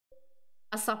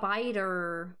A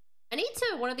spider. I need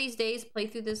to one of these days play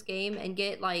through this game and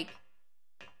get like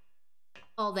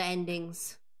all the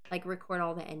endings. Like record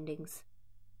all the endings.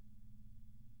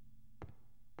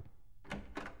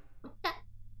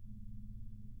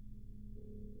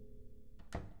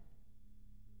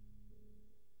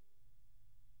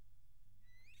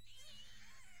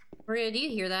 Maria, do you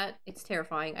hear that? It's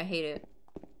terrifying. I hate it.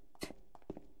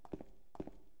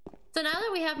 So now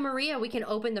that we have Maria, we can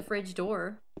open the fridge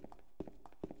door.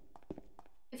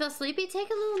 You feel sleepy? Take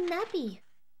a little nappy.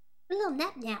 A little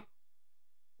nap.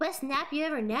 Best nap you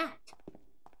ever napped.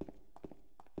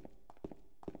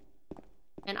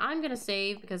 And I'm gonna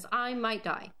save because I might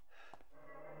die.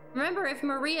 Remember, if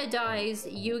Maria dies,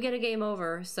 you get a game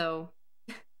over, so...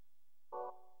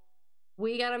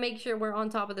 we gotta make sure we're on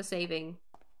top of the saving.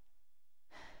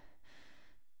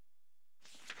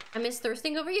 I miss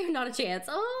thirsting over you? Not a chance.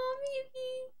 Oh,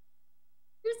 Miyuki!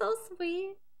 You're so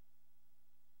sweet.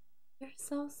 You're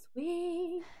so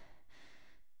sweet.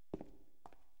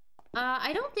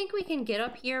 I don't think we can get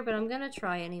up here, but I'm gonna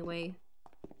try anyway.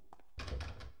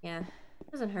 Yeah,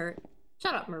 doesn't hurt.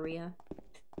 Shut up, Maria.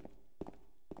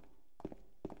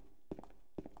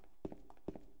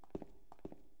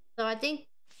 So I think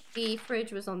the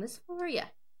fridge was on this floor? Yeah.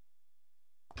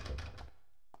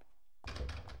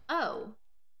 Oh.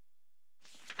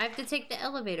 I have to take the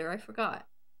elevator, I forgot.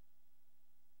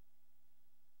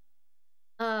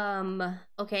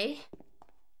 Okay.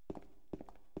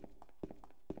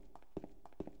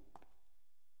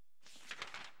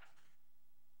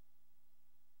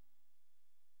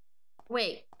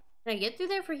 Wait, can I get through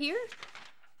there for here?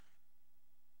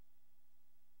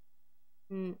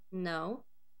 No.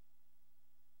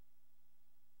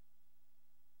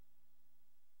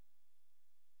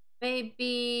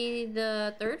 Maybe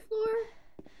the third floor?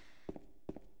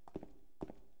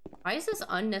 Why is this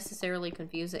unnecessarily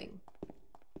confusing?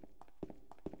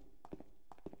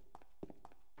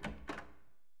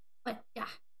 What? Yeah.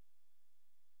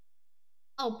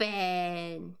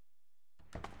 Open.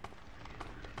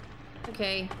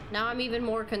 Okay, now I'm even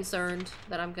more concerned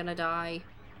that I'm gonna die.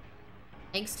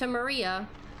 Thanks to Maria.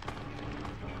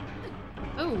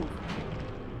 Oh.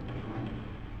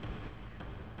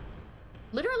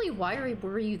 Literally, why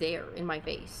were you there in my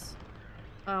face?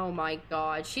 Oh my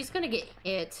god, she's gonna get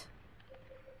hit.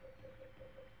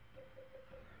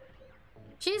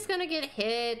 She's gonna get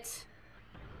hit.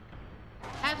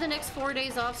 I have the next 4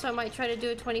 days off, so I might try to do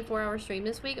a 24-hour stream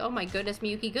this week. Oh my goodness,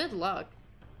 Miyuki, good luck.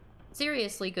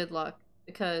 Seriously, good luck.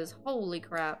 Because, holy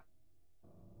crap.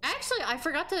 Actually, I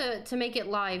forgot to make it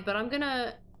live, but I'm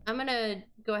gonna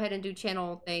go ahead and do a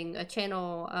channel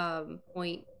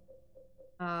point,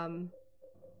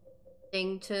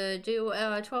 thing to do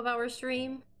a 12-hour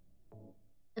stream.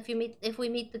 If we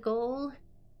meet the goal.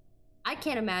 I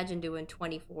can't imagine doing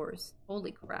 24s.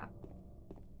 Holy crap.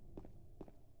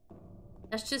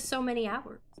 That's just so many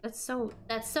hours. That's so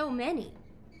many.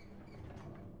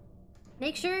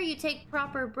 Make sure you take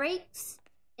proper breaks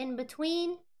in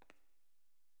between.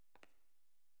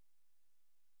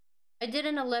 I did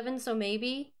an 11, so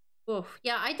maybe. Oof.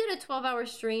 Yeah, I did a 12-hour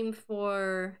stream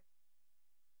for...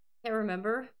 can't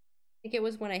remember. I think it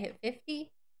was when I hit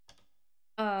 50.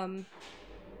 And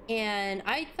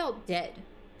I felt dead.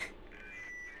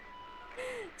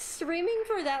 Streaming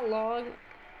for that long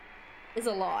is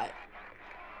a lot.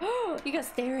 Oh, you gonna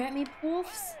stare at me,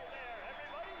 Wolves?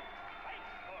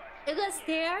 You gonna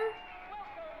stare?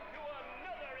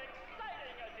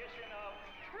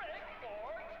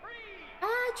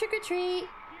 Ah, trick or treat.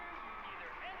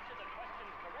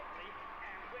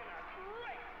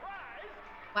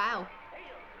 Wow.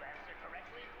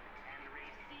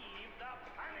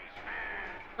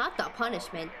 Not the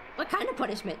punishment. What kind of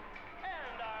punishment?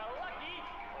 And our lucky,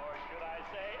 or should I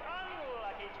say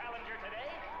unlucky challenger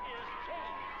today is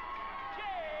James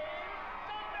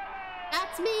Sunderland!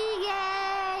 That's me,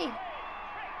 yay!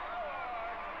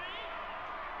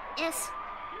 Yes.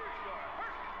 Here's your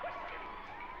first question.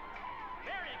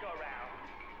 Merry-go-round,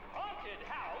 haunted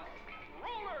house,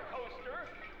 roller coaster,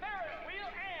 Ferris wheel,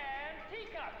 and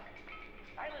teacup.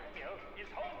 Silent Hill is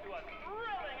home to a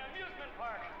thrilling amusement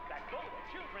park that both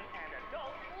children and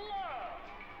adults love.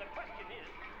 The question is,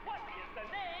 what is the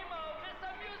name of this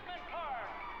amusement park?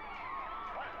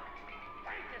 1.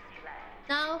 Fantasyland.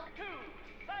 No. 2.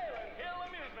 Silent Hill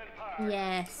Amusement Park.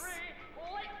 Yes. 3.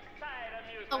 Lakeside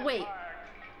Amusement Oh, wait. Park.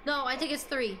 No, I think it's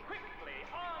 3. Quickly,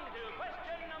 on to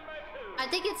question number 2.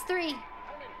 I think it's 3.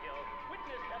 Silent Hill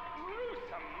witnessed a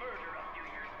gruesome murder a few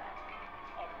years back.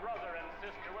 A brother and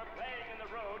sister were playing in the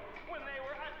road when they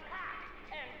were attacked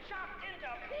and chopped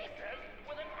into pieces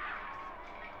with an axe.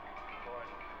 Or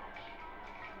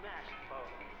smashed bones.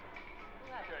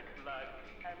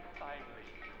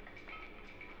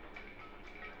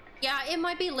 it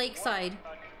might be Lakeside.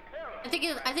 I think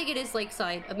it is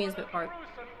Lakeside Amusement Park.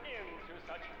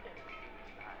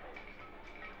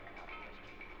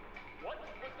 What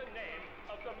was the name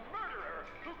of the murderer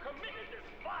who committed this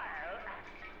vile act?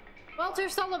 Walter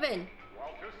Sullivan.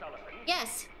 Walter Sullivan.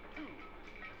 Yes. 2.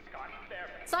 Scott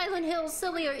Fairbanks. Silent Hill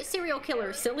serial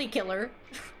killer. Silly killer.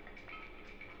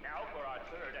 Now for our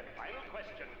third and final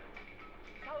question.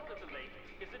 South of the lake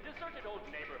is a deserted old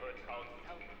neighborhood called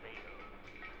South Vale.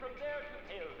 From there to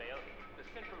Palevale, the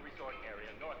central resort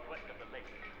area northwest of the lake,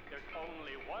 there's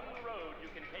only one road you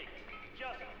can take.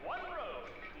 Just one road,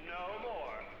 no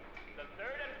more. The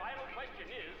third and final question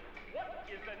is, what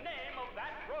is the name of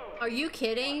that road? Are you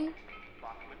kidding?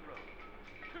 Bachman Road.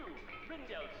 2.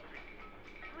 Rindell Street.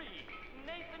 3.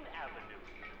 Nathan Avenue.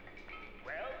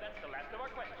 Well, that's the last of our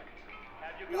questions.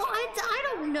 Have you got What? I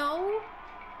don't know.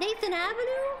 Nathan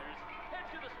Avenue? Head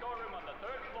to the storeroom on the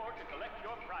 3rd floor to collect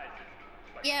your prizes.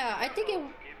 But Yeah, I think it...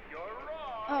 if you're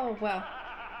wrong... Oh, wow.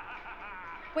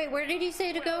 Wait, where did you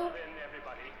say to go? Then,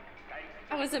 everybody, thanks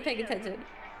I wasn't paying attention. See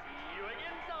you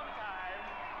again sometime.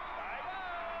 Bye-bye.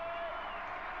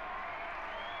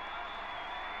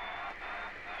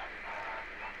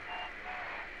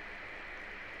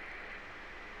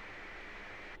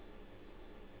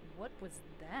 What was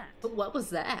that? What was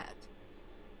that?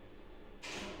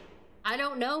 I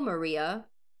don't know, Maria.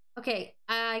 Okay,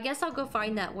 I guess I'll go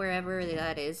find that wherever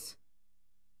that is.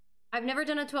 I've never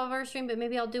done a 12-hour stream, but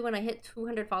maybe I'll do when I hit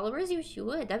 200 followers. You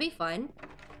should. That'd be fun.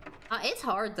 It's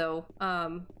hard, though.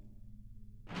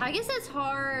 I guess it's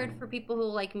hard for people who,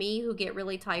 like me, who get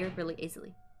really tired really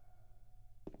easily.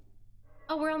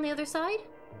 Oh, we're on the other side?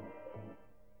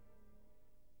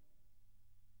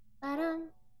 Ta-da.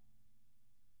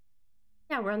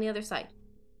 Yeah, we're on the other side.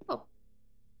 Oh.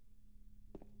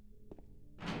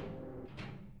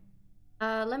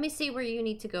 Let me see where you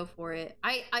need to go for it.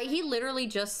 He literally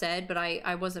just said, but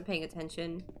I wasn't paying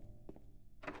attention.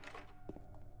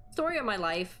 Story of my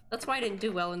life. That's why I didn't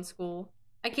do well in school.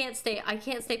 I can't stay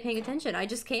paying attention. I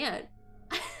just can't.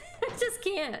 I just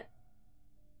can't.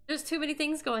 There's too many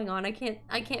things going on. I can't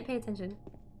pay attention.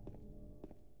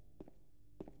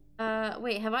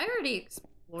 Wait, have I already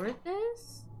explored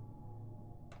this?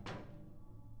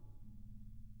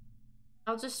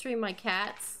 I'll just stream my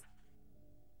cats.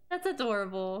 That's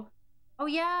adorable. Oh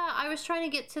yeah, I was trying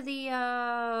to get to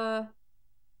the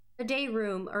day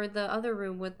room, or the other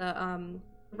room with the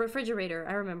refrigerator.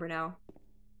 I remember now.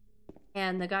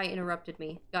 And the guy interrupted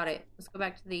me. Got it. Let's go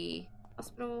back to the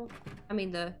hospital. I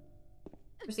mean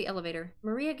where's the elevator?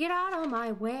 Maria, get out of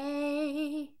my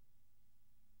way.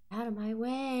 Out of my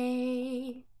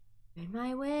way. In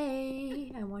my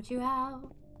way. I want you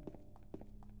out.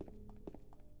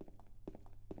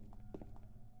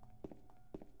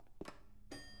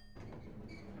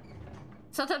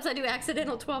 Sometimes I do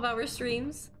accidental 12-hour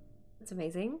streams. That's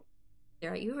amazing.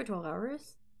 Stare at you for 12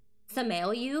 hours.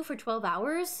 Smell you for 12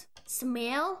 hours?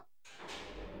 Smell?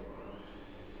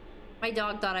 My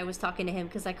dog thought I was talking to him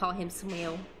because I call him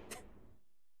Smell.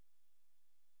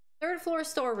 3rd floor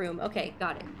storeroom. Okay,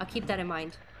 got it. I'll keep that in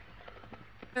mind.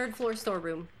 3rd floor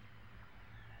storeroom.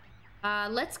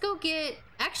 Let's go get...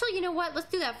 Actually, you know what?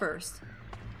 Let's do that first.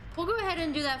 We'll go ahead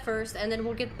and do that first, and then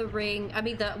we'll get the ring. I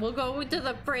mean, we'll go to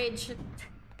the fridge.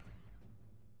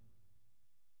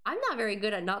 I'm not very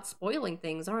good at not spoiling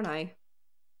things, aren't I?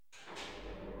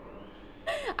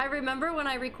 I remember when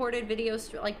I recorded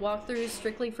videos, like walkthroughs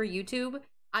strictly for YouTube,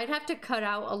 I'd have to cut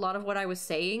out a lot of what I was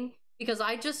saying because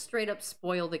I just straight up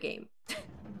spoil the game.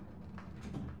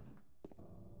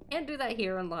 Can't do that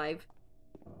here on live.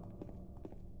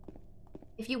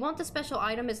 If you want the special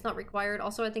item, it's not required.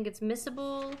 Also, I think it's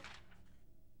missable.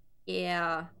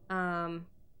 Yeah.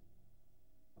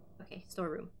 Okay,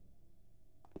 storeroom.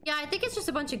 Yeah, I think it's just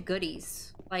a bunch of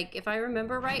goodies. Like, if I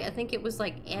remember right, I think it was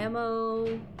like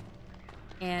ammo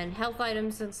and health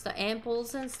items and stuff,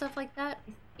 ampoules and stuff like that.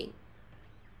 I think.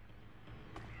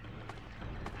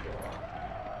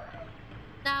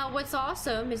 Now, what's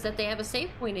awesome is that they have a save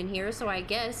point in here, so I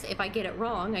guess if I get it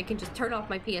wrong, I can just turn off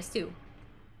my PS2.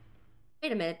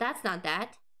 Wait a minute, that's not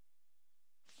that.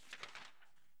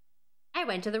 I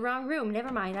went to the wrong room.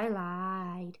 Never mind, I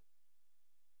lied.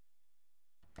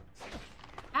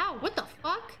 Ow, what the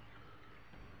fuck?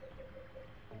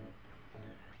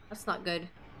 That's not good.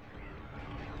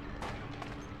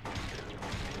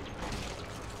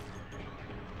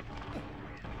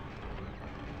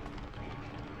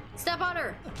 Step on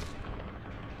her!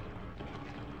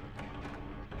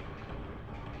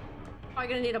 I'm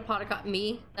gonna need a pot of coffee.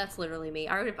 Me? That's literally me.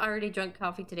 I already drank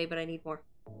coffee today, but I need more.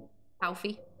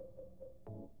 Coffee?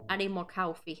 I need more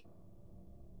coffee.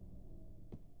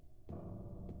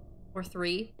 Or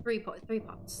three? Three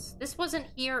pots. This wasn't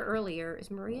here earlier. Is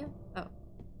Maria? Oh.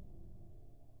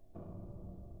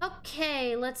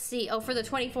 Okay, let's see. Oh, for the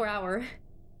 24-hour.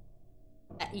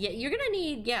 Yeah, you're gonna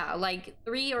need, yeah, like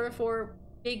 3 or 4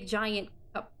 big giant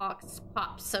pops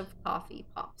of coffee.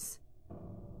 Pops.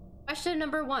 Question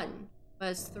number 1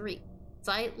 was 3.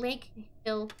 Side Lake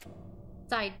Hill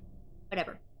side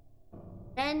whatever.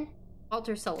 Then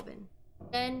Walter Sullivan.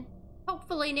 Then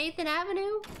hopefully Nathan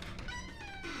Avenue.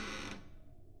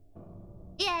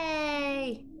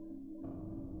 Yay!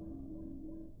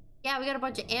 Yeah, we got a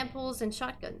bunch of ampoules and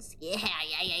shotguns. Yeah.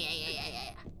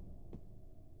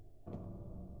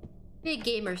 Big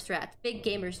gamer strats. Big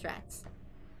gamer strats.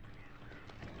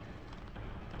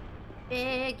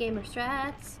 Big gamer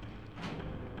strats.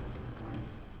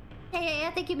 Hey,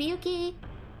 thank you, Miyuki.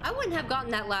 I wouldn't have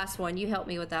gotten that last one. You helped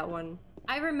me with that one.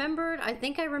 I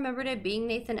think I remembered it being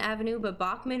Nathan Avenue, but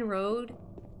Bachman Road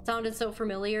sounded so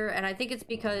familiar, and I think it's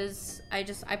because I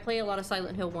play a lot of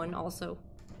Silent Hill 1 also.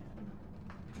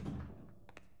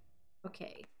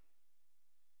 Okay.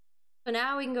 So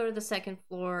now we can go to the 2nd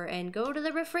floor and go to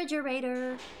the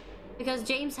refrigerator. Because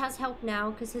James has help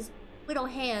now, because his little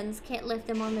hands can't lift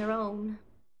them on their own.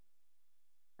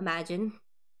 Imagine.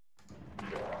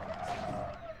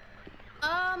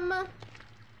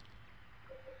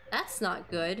 That's not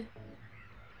good.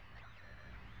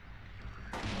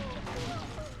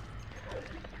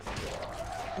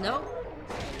 Nope.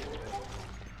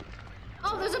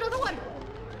 Oh, there's another one!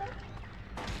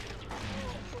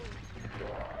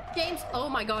 James, oh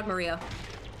my god, Maria.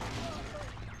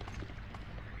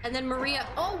 And then Maria,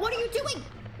 oh, what are you doing?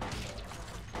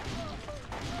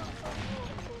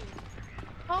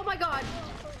 Oh my god.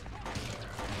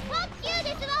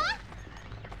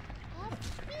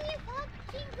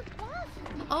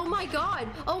 Oh my god.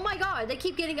 Oh my god. They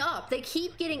keep getting up. They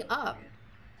keep getting up.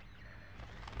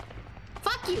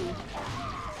 Fuck you.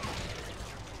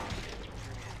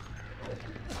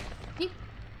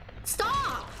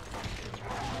 Stop.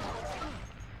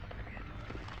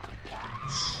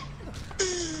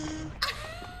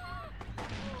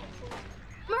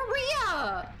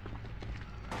 Maria.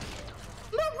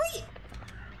 Maria.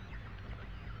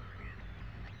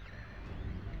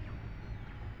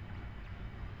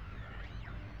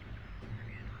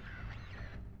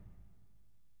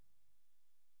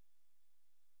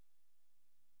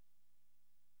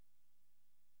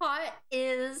 What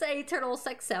is a turtle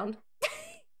sex sound?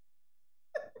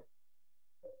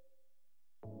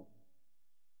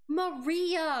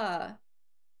 Maria!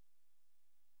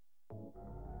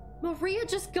 Maria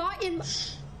just got in.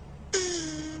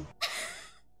 I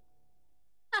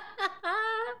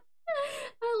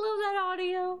love that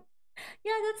audio.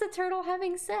 Yeah, that's a turtle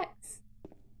having sex.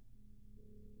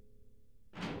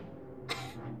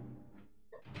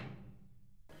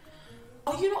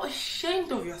 Are you not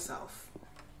ashamed of yourself?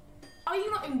 Are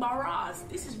you not embarrassed?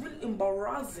 This is really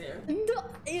embarrassing. No,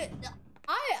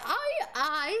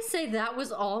 I say that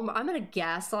was all. I'm gonna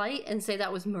gaslight and say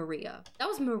that was Maria. That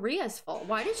was Maria's fault.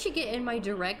 Why did she get in my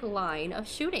direct line of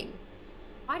shooting?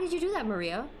 Why did you do that,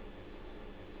 Maria?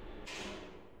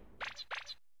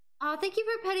 Thank you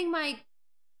for petting my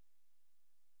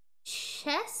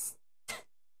chest.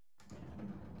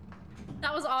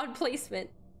 That was odd placement.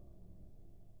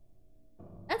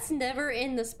 That's never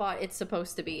in the spot it's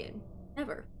supposed to be in.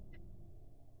 Never.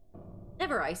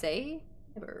 Never, I say.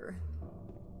 Never.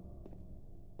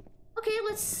 Okay,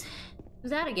 let's do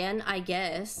that again, I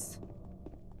guess.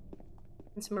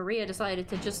 Since Maria decided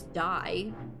to just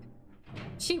die.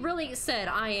 She really said,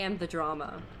 I am the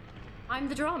drama. I'm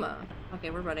the drama. Okay,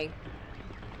 we're running.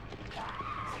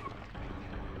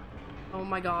 Oh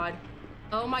my god.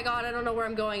 Oh my god, I don't know where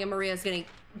I'm going, and Maria's getting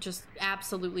just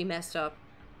absolutely messed up.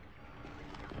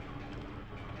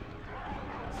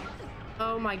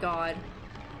 Oh my god.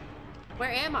 Where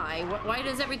am I? Why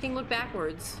does everything look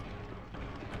backwards?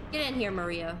 Get in here,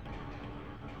 Maria.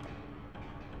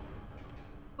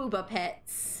 Booba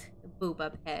pets.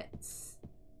 Booba pets.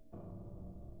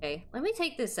 Okay, let me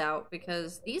take this out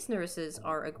because these nurses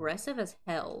are aggressive as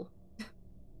hell.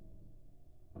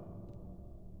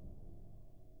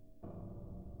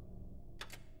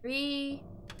 3.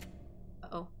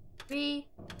 Uh-oh. 3,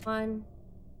 1,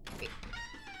 3.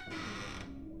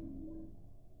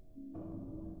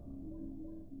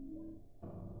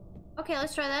 Okay,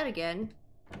 let's try that again.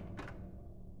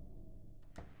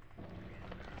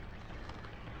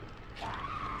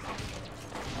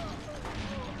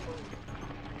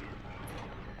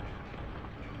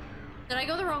 Did I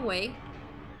go the wrong way?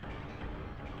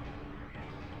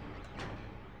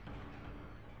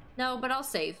 No, but I'll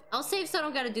save. I'll save so I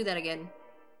don't gotta do that again.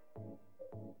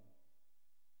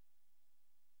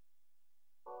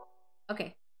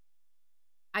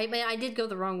 I mean, I did go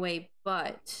the wrong way,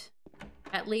 but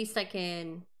at least I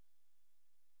can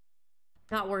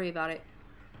not worry about it.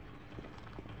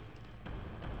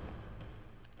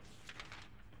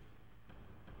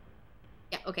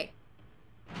 Yeah, okay.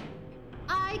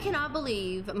 I cannot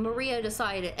believe Maria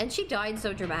decided, and she died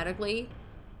so dramatically.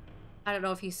 I don't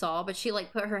know if you saw, but she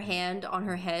like put her hand on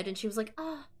her head and she was like,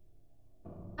 ah,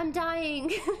 I'm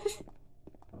dying.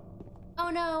 Oh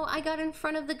no, I got in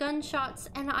front of the gunshots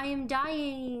and I am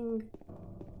dying.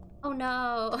 Oh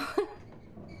no.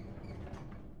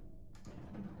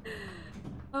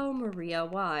 Oh, Maria,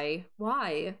 why?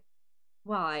 Why?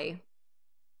 Why?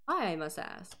 Why, I must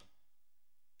ask.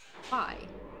 Why?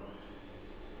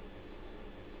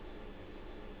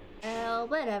 Well,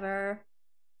 whatever.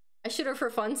 I shoot her for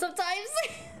fun sometimes.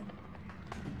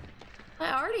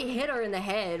 I already hit her in the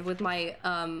head with my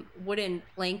wooden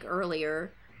plank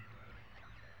earlier.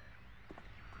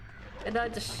 And I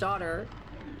just shot her.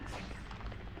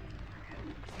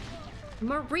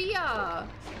 Maria!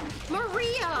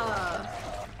 Maria!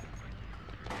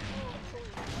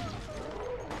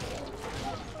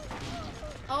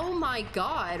 Oh my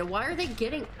god, why are they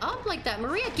getting up like that?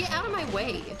 Maria, get out of my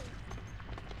way.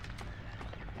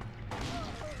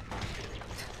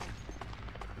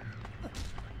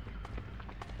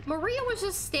 Maria was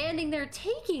just standing there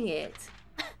taking it.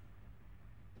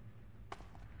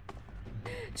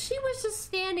 She was just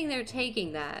standing there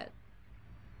taking that.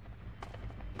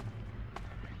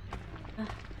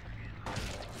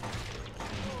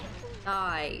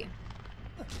 Die.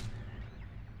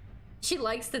 She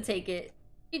likes to take it.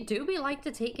 She do be like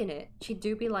to taking it. She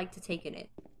do be like to taking it.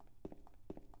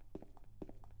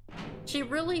 She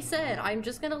really said, I'm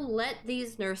just gonna let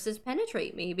these nurses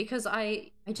penetrate me because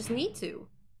I just need to.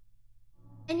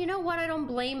 And you know what? I don't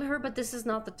blame her, but this is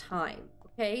not the time,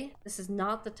 okay? This is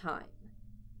not the time.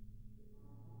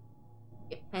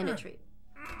 Get penetrated.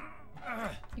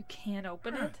 You can't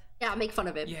open it? Yeah, make fun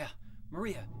of him. Yeah,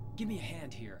 Maria, give me a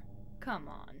hand here. Come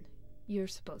on. You're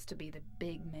supposed to be the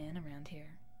big man around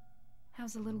here.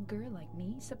 How's a little girl like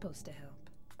me supposed to help?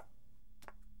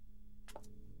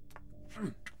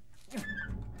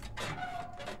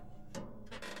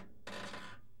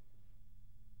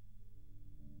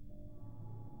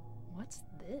 What's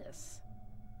this?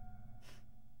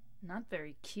 Not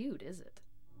very cute, is it?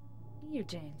 Here,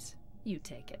 James. You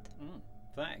take it.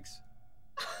 Thanks.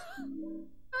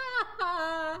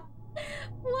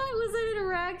 What was that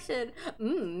interaction?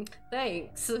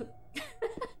 Thanks.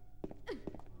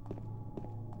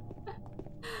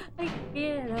 I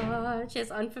cannot. She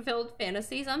has unfulfilled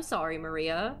fantasies. I'm sorry,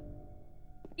 Maria.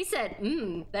 He said,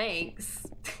 thanks.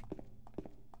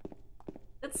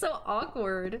 That's so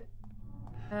awkward.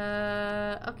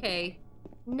 Okay.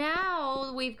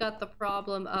 Now we've got the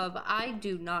problem of I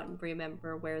do not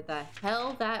remember where the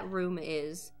hell that room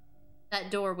is. That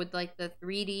door with like the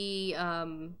 3D,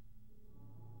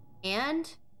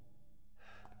 and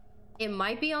it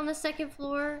might be on the second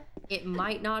floor. It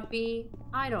might not be.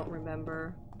 I don't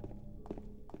remember.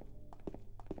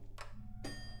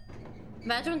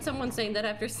 Imagine someone saying that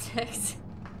after sex.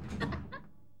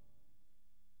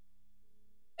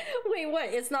 Wait, what?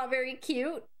 It's not very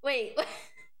cute? Wait.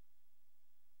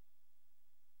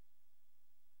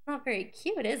 Not very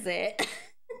cute, is it?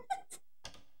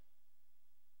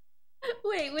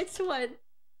 Wait, which one?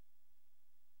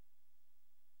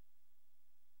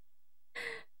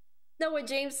 Know what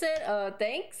James said?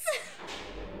 Thanks?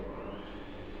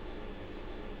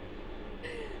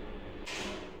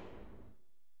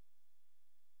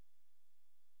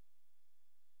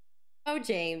 Oh,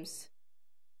 James.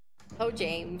 Oh,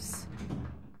 James.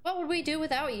 What would we do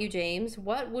without you, James?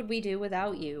 What would we do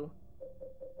without you?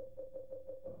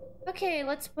 Okay,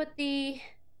 let's put the...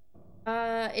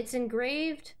 it's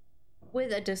engraved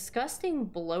with a disgusting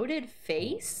bloated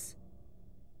face?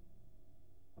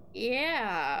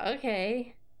 Yeah,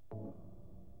 okay.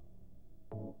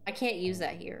 I can't use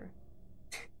that here.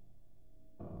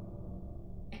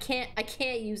 I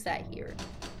can't use that here.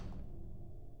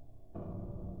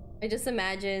 I just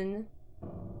imagine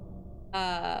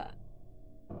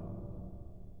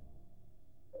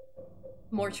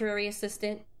mortuary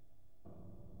assistant.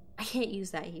 I can't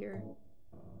use that here.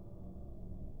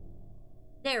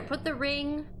 There, put the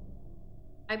ring.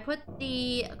 I put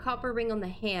the copper ring on the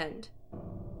hand.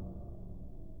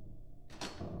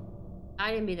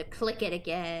 I didn't mean to click it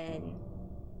again.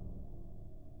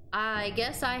 I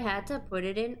guess I had to put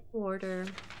it in order.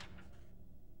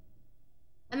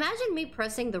 Imagine me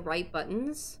pressing the right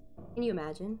buttons. Can you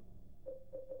imagine?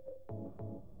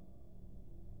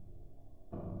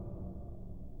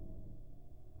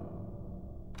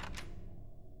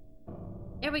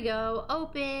 There we go.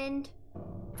 Opened.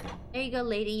 There you go,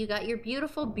 lady. You got your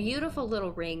beautiful, beautiful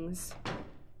little rings.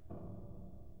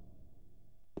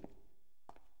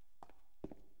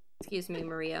 Excuse me,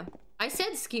 Maria. I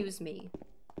said excuse me.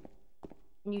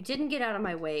 And you didn't get out of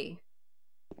my way.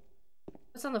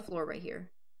 What's on the floor right here?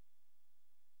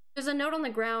 There's a note on the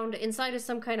ground. Inside is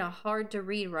some kind of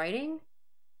hard-to-read writing.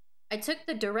 I took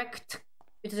the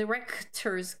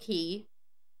director's key.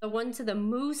 The one to the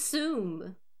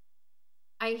Museum.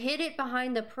 I hid it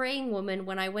behind the praying woman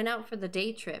when I went out for the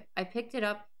day trip. I picked it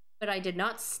up, but I did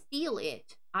not steal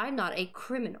it. I'm not a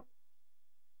criminal.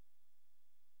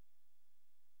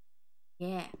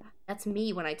 Yeah, that's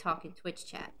me when I talk in Twitch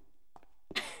chat.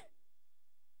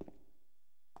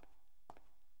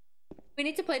 We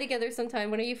need to play together sometime.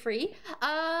 When are you free?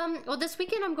 Well, this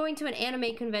weekend I'm going to an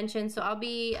anime convention, so I'll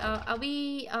be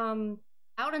out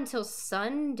until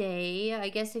Sunday. I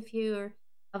guess if you're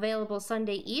available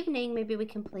Sunday evening, maybe we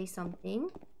can play something.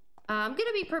 I'm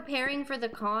gonna be preparing for the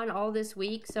con all this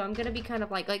week, so I'm gonna be kind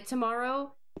of like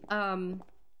tomorrow. I'm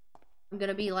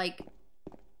gonna be like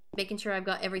making sure I've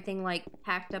got everything like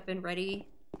packed up and ready.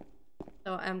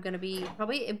 So I'm gonna be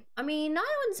probably, I mean,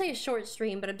 I wouldn't say a short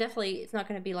stream, but I'm definitely, it's not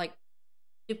gonna be like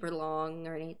super long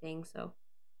or anything. So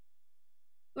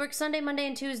work Sunday, Monday,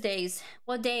 and Tuesdays.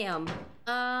 Well, damn.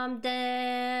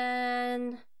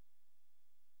 Then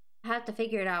I have to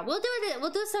figure it out. We'll do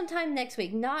it sometime next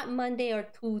week, not Monday or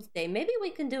Tuesday. Maybe we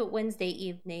can do it Wednesday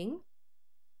evening.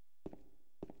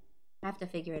 I have to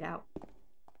figure it out.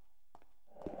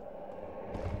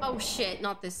 Oh shit,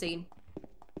 not this scene.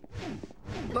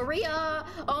 Maria!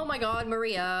 Oh my god,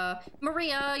 Maria.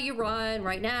 Maria, you run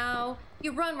right now.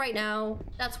 You run right now.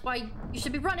 That's why you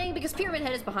should be running, because Pyramid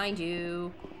Head is behind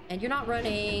you. And you're not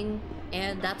running.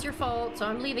 And that's your fault, so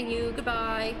I'm leaving you.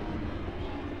 Goodbye.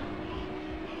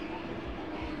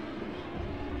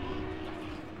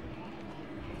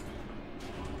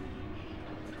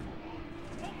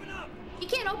 Open up! You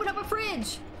can't open up a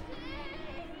fridge!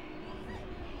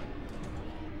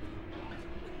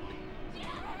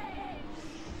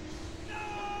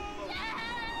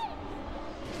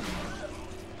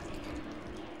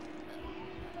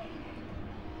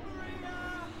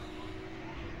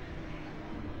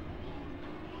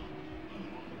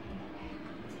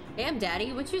 Damn,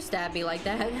 Daddy, would you stab me like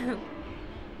that?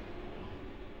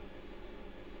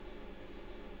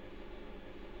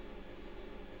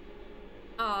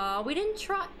 Aw, we didn't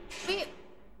try.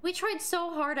 We tried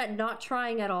so hard at not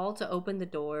trying at all to open the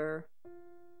door.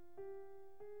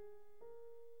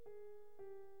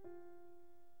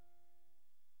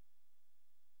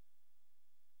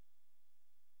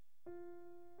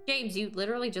 James, you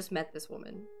literally just met this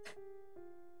woman.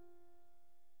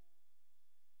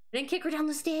 I didn't kick her down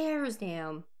the stairs,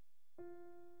 damn.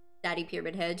 Daddy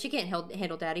Pyramid Head. She can't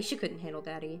handle Daddy. She couldn't handle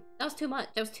Daddy. That was too much.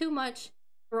 That was too much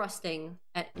thrusting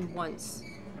at once.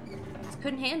 Just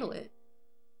couldn't handle it.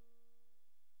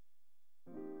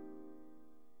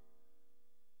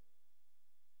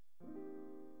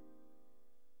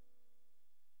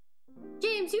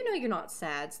 James, you know you're not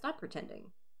sad. Stop pretending.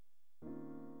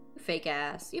 You fake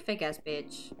ass. You fake ass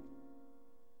bitch.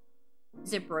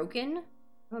 Is it broken?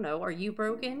 I don't know, are you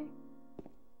broken?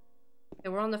 Okay,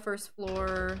 we're on the first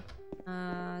floor.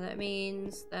 That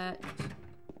means that...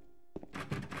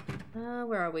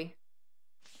 where are we? I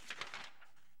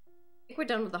think we're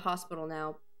done with the hospital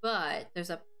now, but there's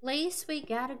a place we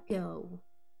gotta go.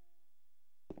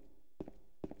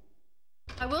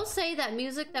 I will say that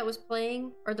music that was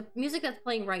playing, or the music that's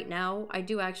playing right now, I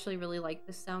do actually really like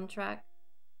this soundtrack.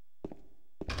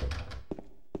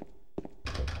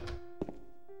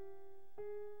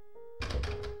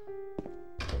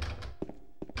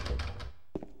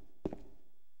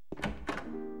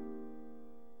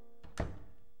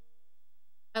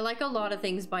 I like a lot of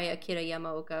things by Akira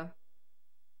Yamaoka.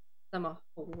 I'm a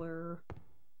whore.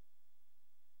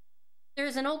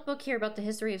 There's an old book here about the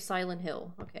history of Silent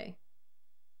Hill. Okay.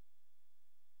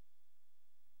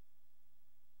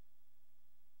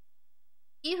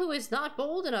 He who is not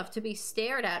bold enough to be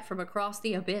stared at from across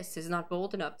the abyss is not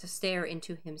bold enough to stare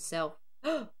into himself.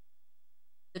 The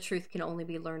truth can only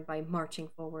be learned by marching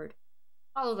forward.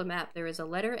 Follow the map. There is a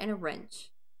letter and a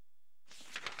wrench.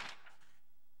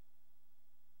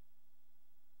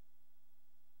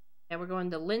 And we're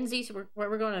going to Lindsay's.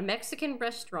 We're going to a Mexican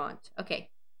restaurant. Okay,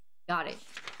 got it.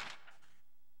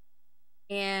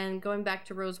 And going back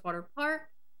to Rosewater Park.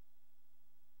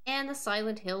 And the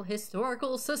Silent Hill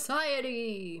Historical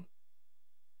Society.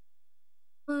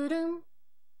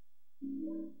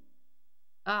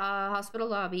 Hospital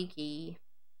lobby key.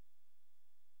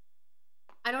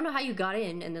 I don't know how you got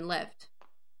in and then left.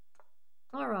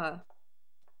 Laura.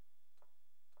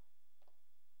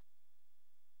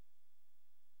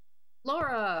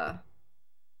 Laura!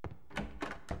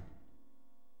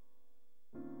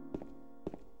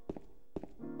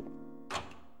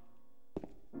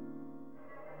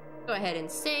 Go ahead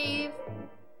and save,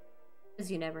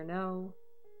 because you never know.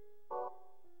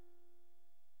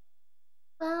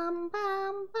 Bum,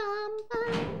 bum, bum,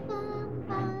 bum, bum,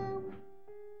 bum.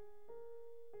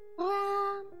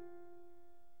 Brum,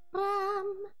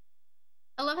 brum.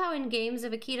 I love how in games,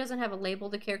 if a key doesn't have a label,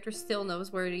 the character still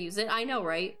knows where to use it. I know,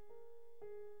 right?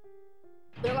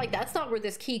 They're like, that's not where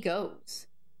this key goes.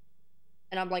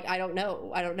 And I'm like, I don't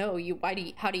know. I don't know.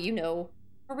 How do you know?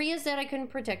 Maria said I couldn't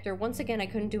protect her. Once again, I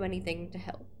couldn't do anything to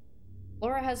help.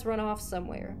 Laura has run off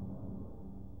somewhere.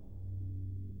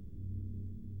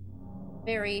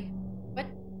 Mary,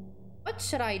 what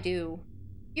should I do?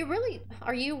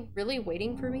 Are you really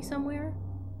waiting for me somewhere?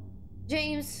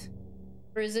 James,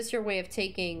 or is this your way of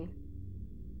taking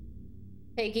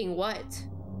what?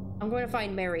 I'm going to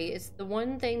find Mary. It's the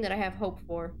one thing that I have hope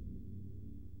for.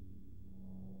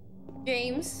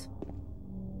 James,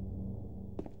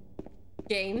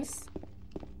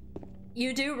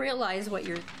 you do realize what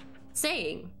you're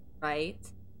saying, right?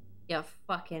 You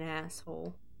fucking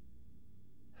asshole.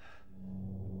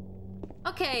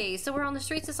 Okay, so we're on the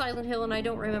streets of Silent Hill, and I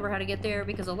don't remember how to get there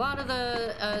because a lot of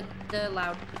the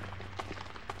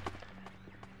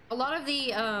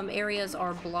areas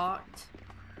are blocked.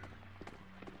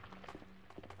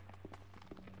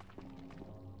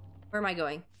 Where am I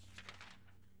going?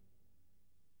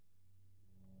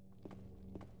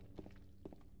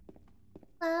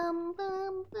 Bum,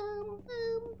 bum, bum,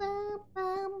 bum, bum,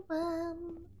 bum,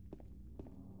 bum.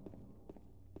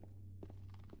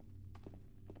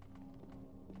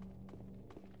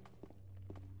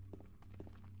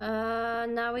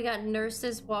 Now we got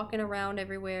nurses walking around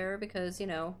everywhere because, you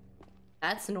know,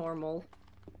 that's normal.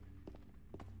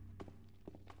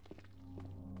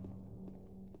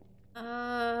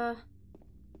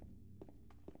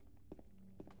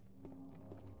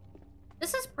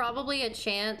 This is probably a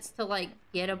chance to, like,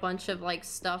 get a bunch of, like,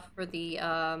 stuff for the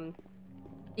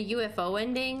UFO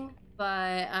ending,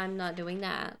 but I'm not doing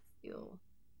that. Still.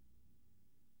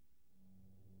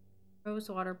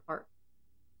 Rosewater Park.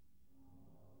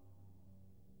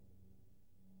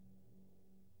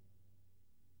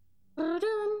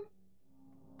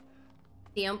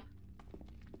 Simp.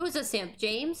 Who's a simp?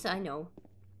 James? I know.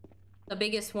 The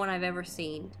biggest one I've ever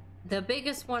seen. The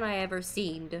biggest one I ever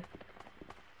seen.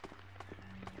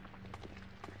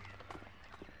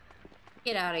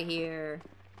 Get out of here.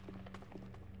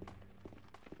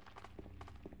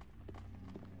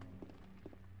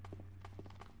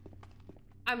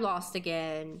 I'm lost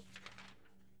again.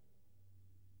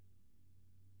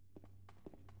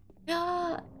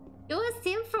 You're a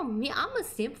simp from me. I'm a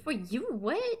simp for you.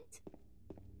 What?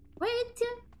 What?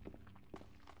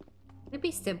 We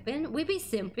be simping? We be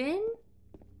simping?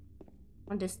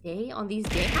 On this day? On these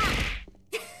days? Ah!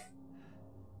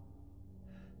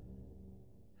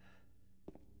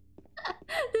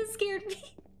 That scared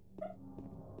me.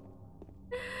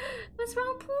 What's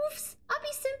wrong, Poofs? I'll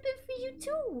be simping for you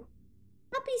too.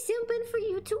 I'll be simping for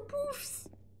you too, Poofs.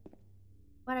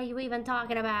 What are you even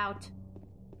talking about?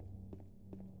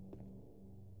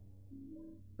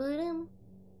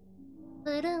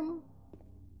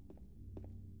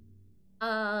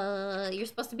 You're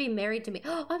supposed to be married to me.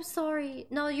 Oh, I'm sorry.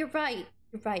 No, you're right.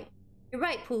 You're right. You're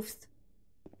right, Poofs.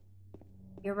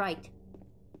 You're right.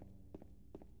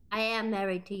 I am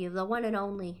married to you, the one and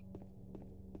only.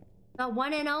 The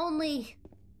one and only.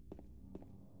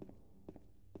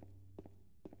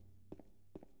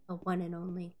 The one and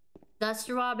only. The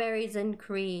strawberries and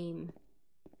cream.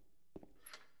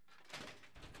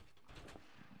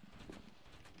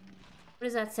 What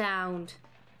does that sound?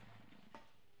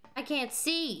 I can't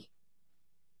see.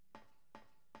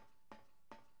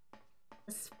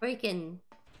 This freaking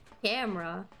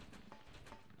camera.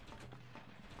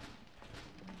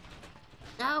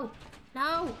 No,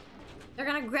 no. They're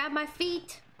gonna grab my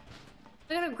feet.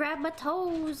 They're gonna grab my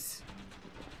toes.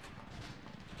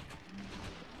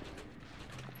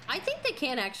 I think they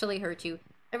can actually hurt you.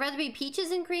 I'd rather be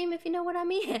peaches and cream, if you know what I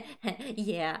mean.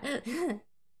 Yeah.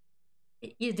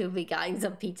 You do be getting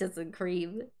some peaches and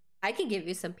cream. I can give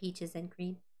you some peaches and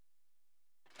cream.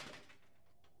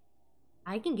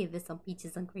 I can give you some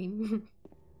peaches and cream.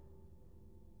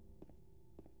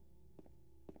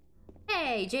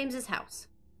 Hey, James's house.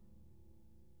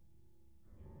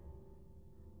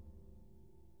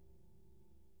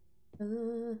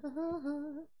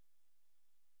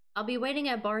 I'll be waiting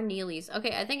at Bar Neely's.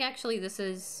 Okay, I think actually this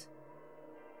is...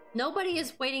 Nobody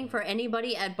is waiting for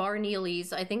anybody at Bar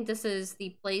Neely's. I think this is the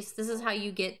place. This is how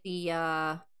you get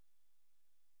the,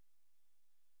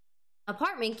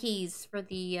 apartment keys for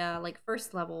the, like,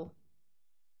 first level.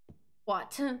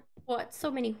 What? What?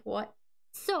 So many what?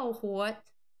 So what?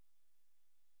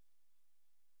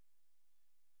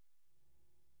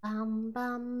 Bum,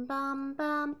 bum, bum,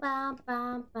 bum, bum,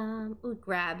 bum, bum. Ooh,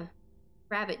 grab.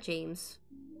 Grab it, James.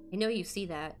 I know you see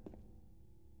that.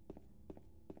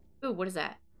 Ooh, what is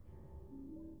that?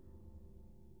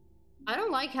 I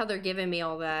don't like how they're giving me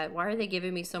all that. Why are they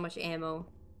giving me so much ammo?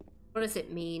 What does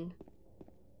it mean?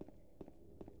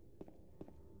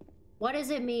 What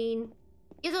does it mean?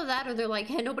 Either that or they're like,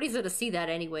 hey, nobody's gonna see that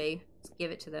anyway. Just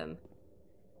give it to them.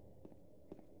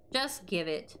 Just give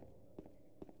it.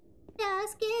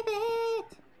 Just give it!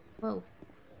 Whoa.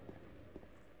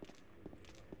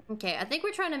 Okay, I think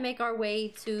we're trying to make our way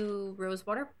to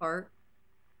Rosewater Park.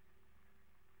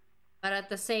 But at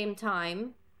the same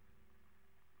time,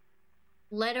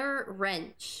 letter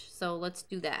wrench. So let's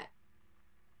do that.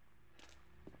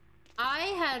 I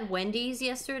had Wendy's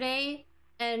yesterday,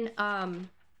 and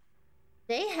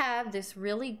they have this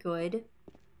really good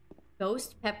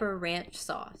ghost pepper ranch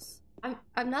sauce.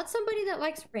 I'm not somebody that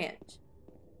likes ranch.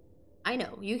 I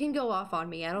know, you can go off on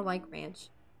me. I don't like ranch.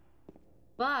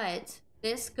 But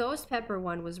this ghost pepper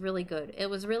one was really good. It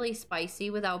was really spicy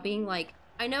without being like...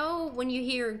 I know when you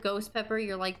hear ghost pepper,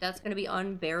 you're like, that's gonna be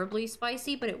unbearably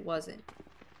spicy, but it wasn't.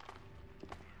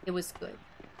 It was good.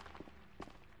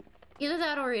 Either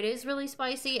that or it is really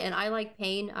spicy and I like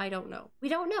pain. I don't know. We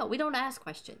don't know. We don't ask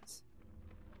questions.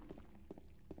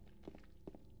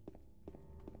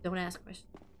 Don't ask questions.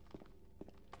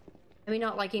 I mean,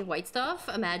 not liking white stuff.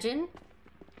 Imagine.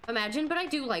 Imagine, but I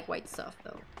do like white stuff,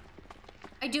 though.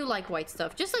 I do like white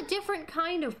stuff. Just a different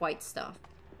kind of white stuff.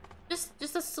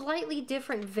 Just a slightly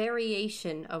different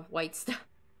variation of white stuff.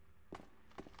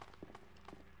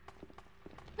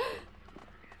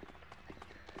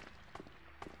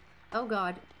 Oh,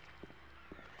 God.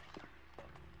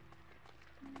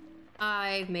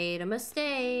 I've made a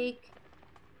mistake.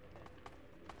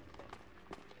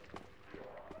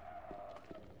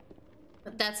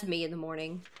 That's me in the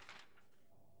morning.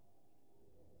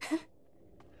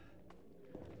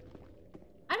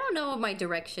 I don't know my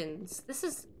directions. This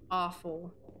is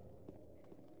awful.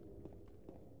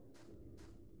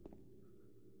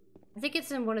 I think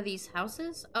it's in one of these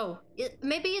houses. Oh,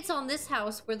 maybe it's on this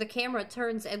house where the camera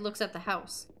turns and looks at the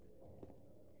house.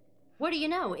 What do you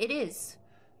know? It is.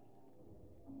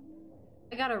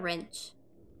 I got a wrench.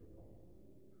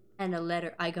 And a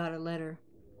letter. I got a letter.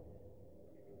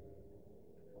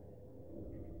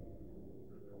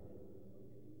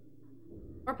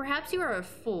 Or perhaps you are a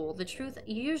fool. The truth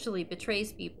usually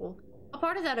betrays people. A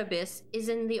part of that abyss is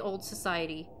in the old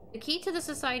society. The key to the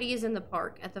society is in the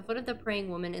park, at the foot of the praying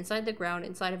woman, inside the ground,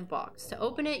 inside of a box. To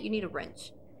open it, you need a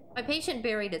wrench. My patient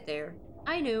buried it there.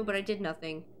 I knew, but I did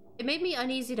nothing. It made me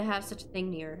uneasy to have such a thing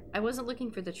near. I wasn't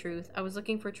looking for the truth. I was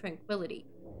looking for tranquility.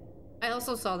 I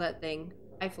also saw that thing.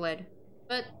 I fled.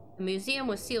 But the museum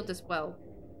was sealed as well.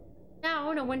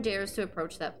 Now, no one dares to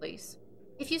approach that place.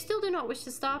 If you still do not wish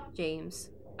to stop,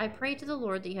 James, I pray to the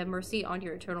Lord that you have mercy on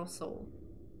your eternal soul.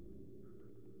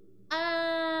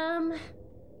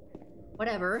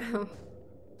 Whatever.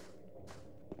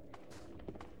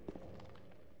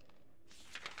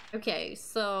 Okay,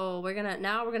 so we're gonna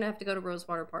have to go to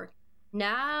Rosewater Park.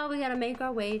 Now we gotta make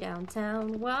our way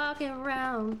downtown, walking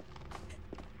around.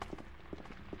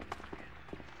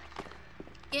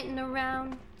 Getting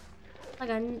around like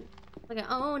I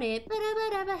own it.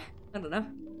 I don't know.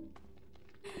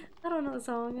 I don't know the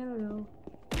song. I don't know.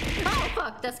 Oh,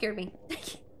 fuck. That scared me.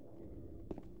 Thank you.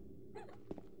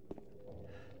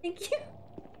 Thank you.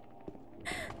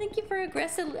 Thank you for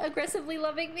aggressively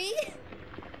loving me.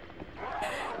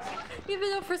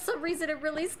 Even though for some reason it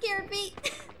really scared me.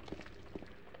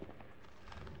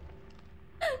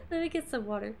 Let me get some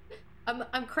water.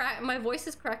 My voice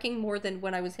is cracking more than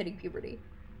when I was hitting puberty.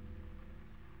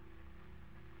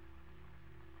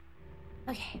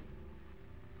 Okay.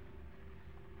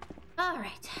 All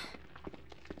right.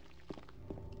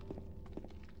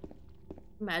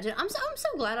 Imagine. I'm so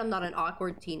glad I'm not an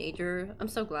awkward teenager. I'm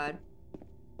so glad.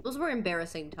 Those were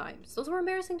embarrassing times. Those were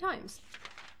embarrassing times.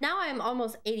 Now I'm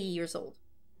almost 80 years old.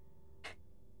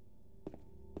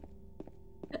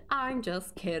 I'm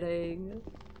just kidding.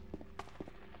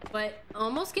 But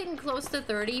almost getting close to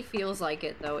 30 feels like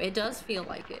it, though. It does feel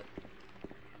like it.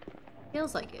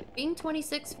 Feels like it. Being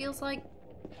 26 feels like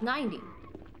 90.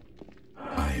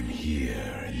 I'm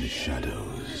here in the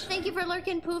shadows. Thank you for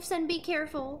lurking, Poofs, and be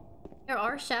careful. There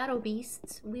are shadow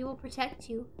beasts. We will protect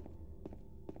you.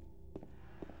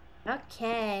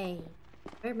 Okay.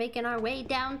 We're making our way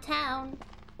downtown.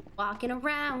 Walking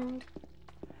around.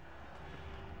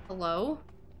 Hello?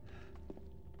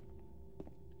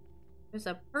 There's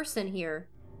a person here.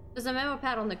 There's a memo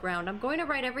pad on the ground. I'm going to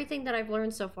write everything that I've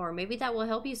learned so far. Maybe that will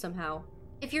help you somehow.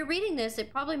 If you're reading this,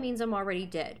 it probably means I'm already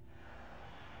dead.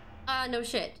 No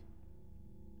shit.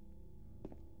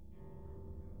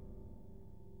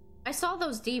 I saw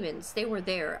those demons. They were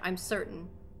there, I'm certain.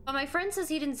 But my friend says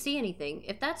he didn't see anything.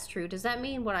 If that's true, does that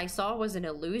mean what I saw was an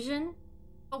illusion?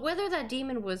 But whether that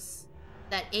demon was...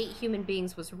 that 8 human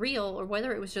beings was real, or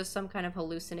whether it was just some kind of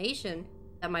hallucination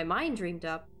that my mind dreamed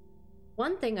up,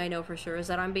 one thing I know for sure is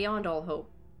that I'm beyond all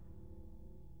hope.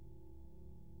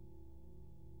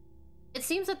 It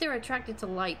seems that they're attracted to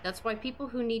light. That's why people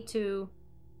who need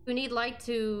light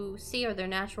to see are their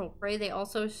natural prey. They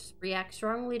also react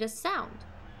strongly to sound.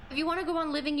 If you want to go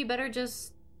on living, you better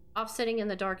just off sitting in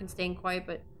the dark and staying quiet,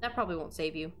 but that probably won't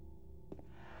save you.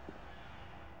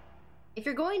 If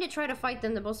you're going to try to fight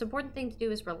them, the most important thing to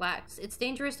do is relax. It's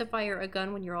dangerous to fire a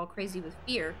gun when you're all crazy with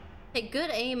fear. Take good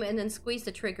aim and then squeeze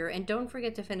the trigger, and don't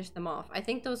forget to finish them off. I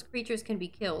think those creatures can be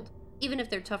killed, even if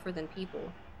they're tougher than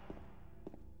people.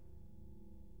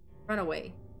 Run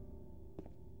away.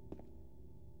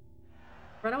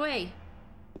 Run away.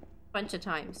 Bunch of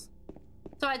times.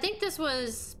 So I think this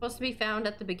was supposed to be found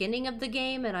at the beginning of the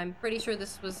game, and I'm pretty sure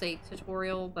this was a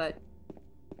tutorial, but...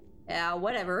 yeah,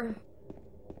 whatever.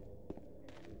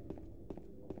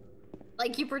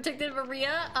 Like you protected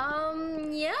Maria?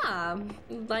 Yeah.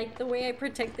 Like the way I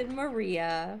protected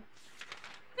Maria.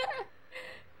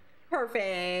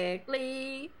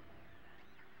 Perfectly.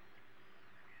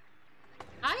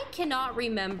 I cannot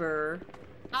remember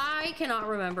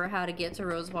how to get to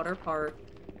Rosewater Park.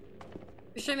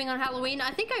 You're streaming on Halloween?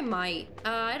 I think I might.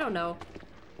 I don't know.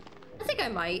 I think I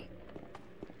might.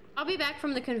 I'll be back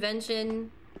from the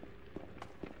convention.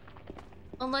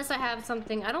 Unless I have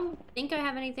something. I don't think I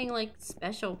have anything, like,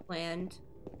 special planned.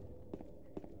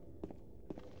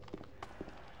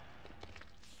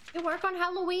 You work on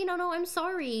Halloween? Oh no, I'm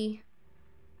sorry.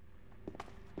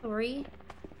 Sorry.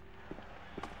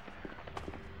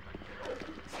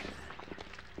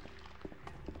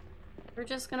 We're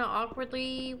just gonna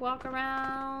awkwardly walk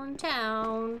around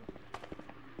town.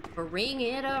 Bring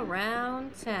it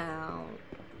around town.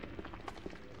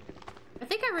 I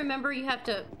think I remember you have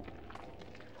to...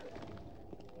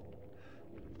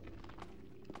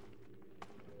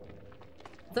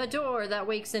 The door that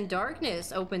wakes in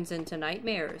darkness opens into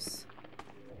nightmares.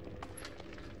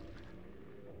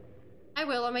 I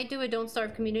will. I might do a Don't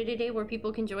Starve community day where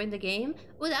people can join the game.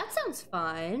 Well, that sounds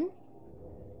fun.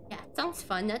 Yeah, it sounds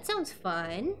fun. That sounds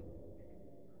fun.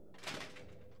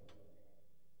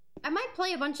 I might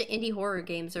play a bunch of indie horror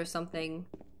games or something.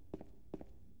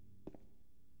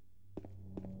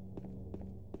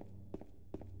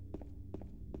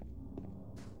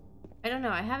 I don't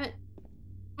know. I haven't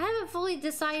fully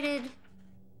decided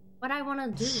what I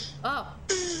want to do. Oh.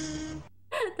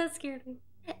 That scared me.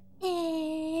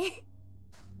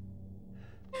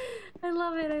 I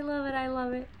love it. I love it. I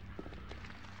love it.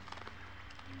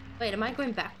 Wait, am I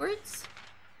going backwards?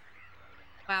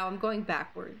 Wow, I'm going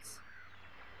backwards.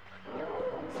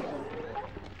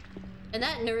 And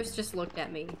that nurse just looked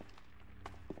at me.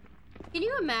 Can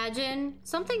you imagine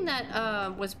something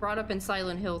that was brought up in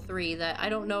Silent Hill 3 that I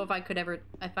don't know if I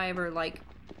ever like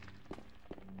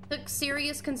took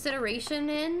serious consideration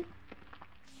in,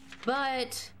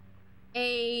 but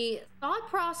a thought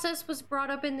process was brought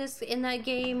up in that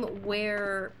game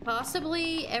where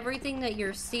possibly everything that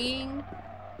you're seeing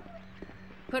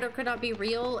could or could not be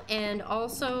real, and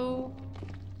also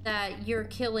that you're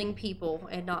killing people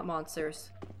and not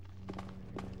monsters.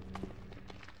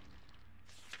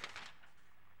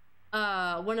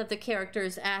 One of the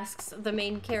characters asks the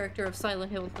main character of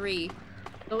Silent Hill 3,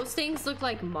 "Those things look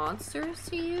like monsters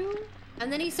to you?"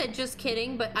 And then he said, "Just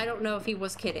kidding," but I don't know if he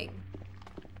was kidding.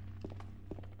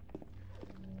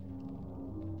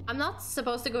 I'm not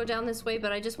supposed to go down this way,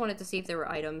 but I just wanted to see if there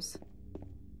were items.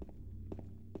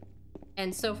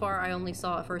 And so far, I only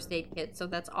saw a first aid kit, so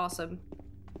that's awesome.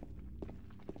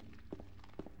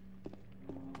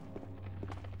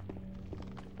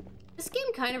 This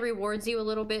game kind of rewards you a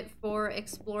little bit for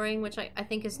exploring, which I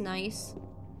think is nice.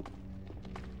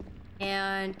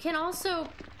 And can also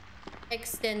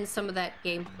extend some of that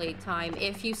gameplay time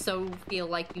if you so feel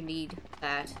like you need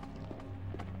that.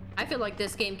 I feel like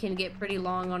this game can get pretty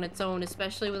long on its own,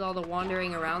 especially with all the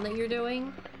wandering around that you're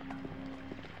doing.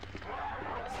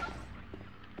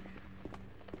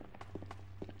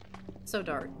 So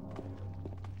dark.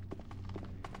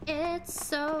 It's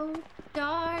so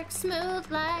dark,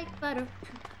 smooth like butter.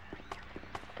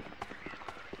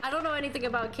 I don't know anything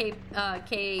about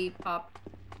K-pop,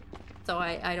 so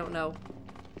I don't know.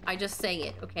 I just sang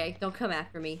it, okay? Don't come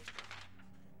after me.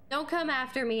 Don't come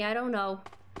after me, I don't know.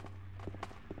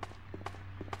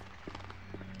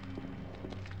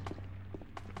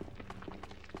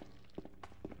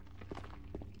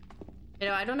 You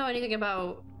know, I don't know anything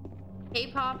about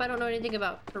K-pop. I don't know anything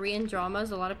about Korean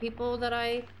dramas. A lot of people that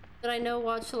I know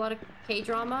watch a lot of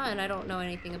K-drama, and I don't know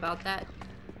anything about that.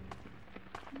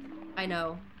 I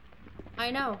know. I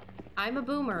know. I'm a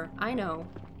boomer. I know.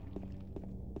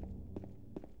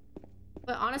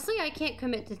 But honestly, I can't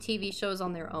commit to TV shows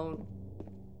on their own.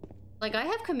 Like, I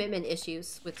have commitment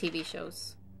issues with TV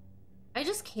shows. I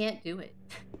just can't do it.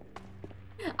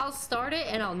 I'll start it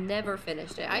and I'll never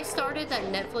finish it. I started that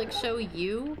Netflix show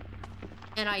You,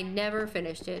 and I never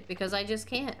finished it because I just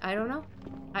can't. I don't know.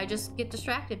 I just get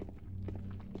distracted.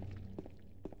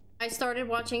 I started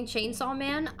watching Chainsaw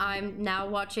Man. I'm now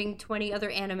watching 20 other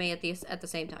anime at the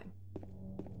same time.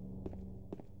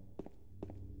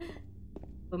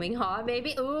 Booming hot,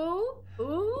 baby. Ooh,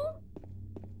 ooh,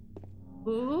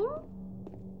 ooh.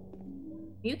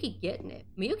 Miyuki getting it.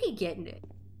 Miyuki getting it.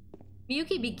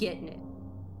 Miyuki be getting it.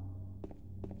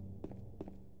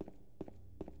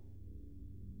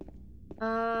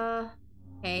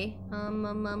 Okay.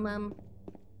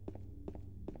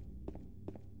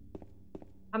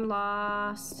 I'm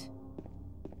lost.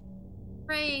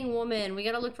 Praying woman. We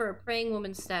gotta look for a praying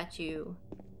woman statue.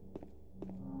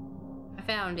 I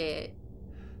found it.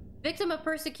 Victim of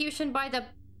persecution by the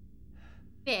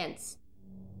fans.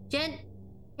 Gent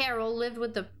Carroll lived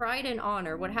with the pride and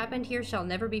honor. What happened here shall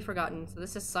never be forgotten. So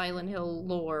this is Silent Hill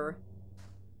lore.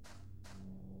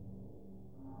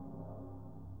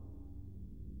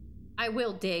 I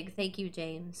will dig. Thank you,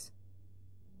 James.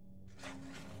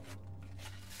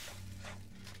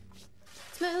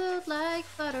 Smooth like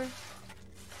butter.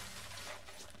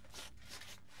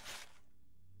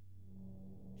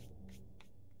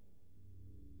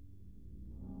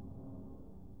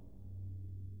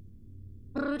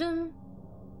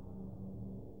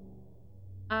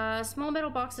 Small metal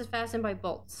box is fastened by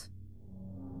bolts.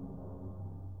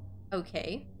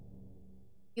 Okay.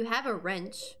 You have a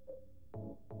wrench.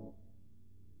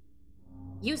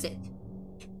 Use it.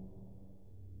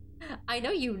 I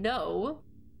know you know.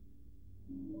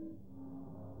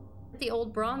 The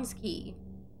old bronze key.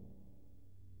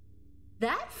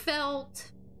 That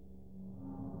felt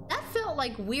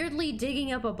like weirdly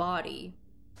digging up a body.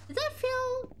 Did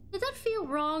that feel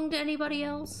wrong to anybody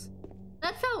else?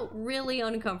 That felt really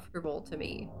uncomfortable to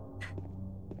me.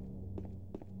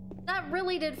 That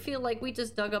really did feel like we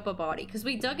just dug up a body, because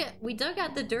we dug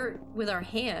out the dirt with our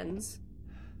hands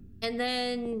and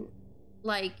then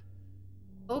like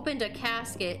opened a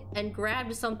casket and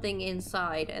grabbed something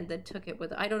inside and then took it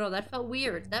with. I don't know, that felt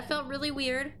weird. That felt really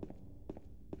weird.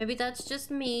 Maybe that's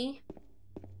just me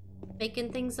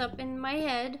making things up in my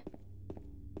head.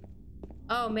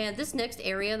 Oh man, this next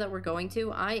area that we're going to,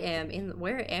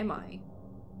 where am I?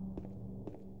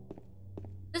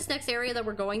 This next area that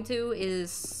we're going to is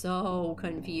so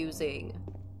confusing.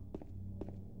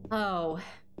 Oh.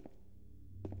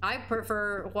 I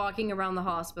prefer walking around the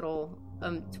hospital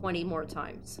 20 more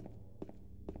times.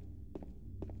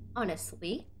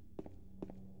 Honestly.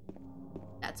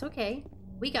 That's okay.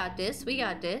 We got this, we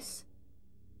got this.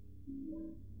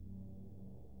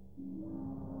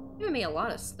 Giving me a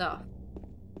lot of stuff.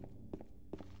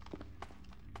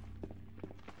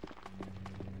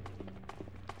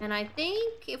 And I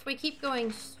think if we keep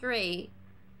going straight,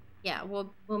 yeah,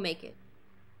 we'll make it.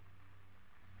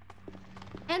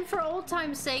 And for old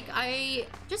time's sake, I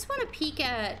just want to peek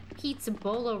at Pete's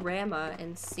Bolorama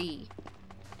and see.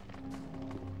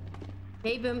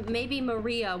 Maybe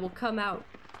Maria will come out.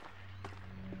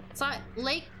 It's at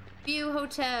Lakeview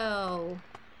Hotel.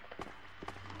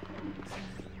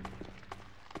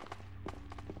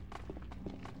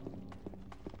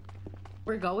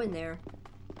 We're going there.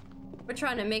 We're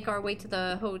trying to make our way to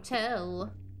the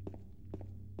hotel.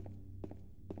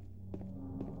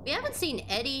 We haven't seen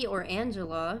Eddie or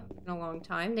Angela in a long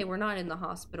time. They were not in the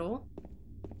hospital.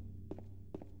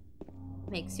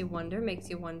 Makes you wonder, makes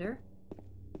you wonder.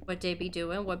 What they be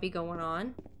doing, what be going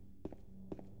on.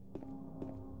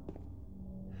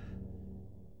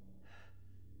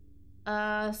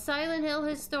 Silent Hill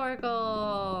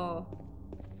Historical.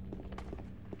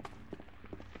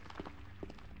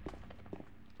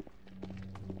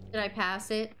 Did I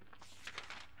pass it?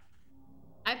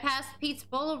 I passed Pete's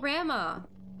Bolorama.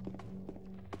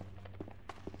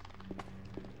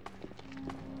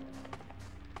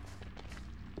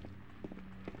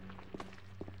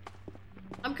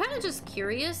 I'm kind of just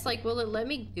curious, like, will it let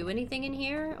me do anything in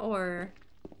here, or...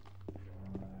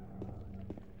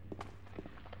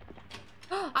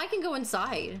 I can go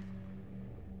inside.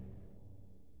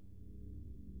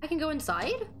 I can go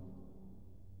inside?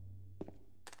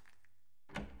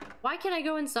 Why can't I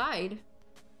go inside?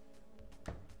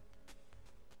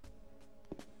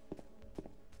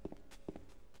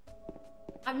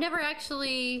 I've never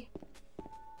actually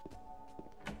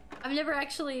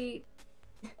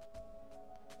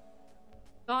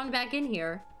gone back in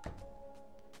here.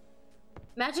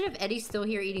 Imagine if Eddie's still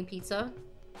here eating pizza.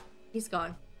 He's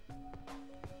gone.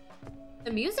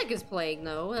 The music is playing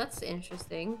though. That's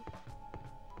interesting.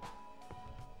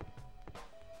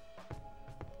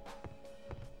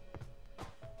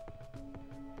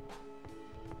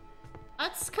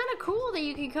 That's kind of cool that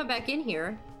you can come back in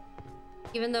here.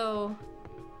 Even though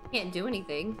you can't do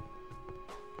anything.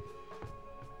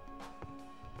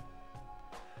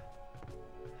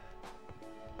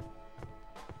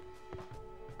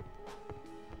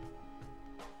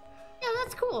 Yeah,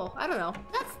 that's cool. I don't know.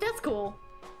 That's cool.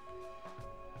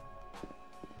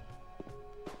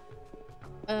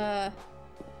 The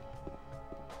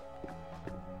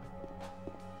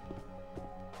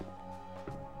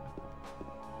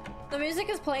music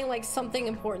is playing like something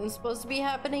important is supposed to be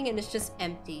happening and it's just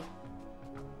empty.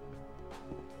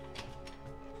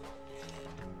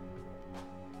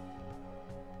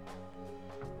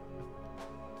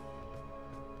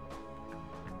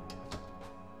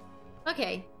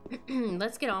 Okay,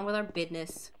 let's get on with our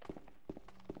business.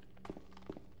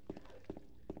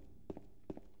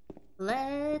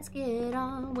 Let's get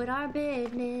on with our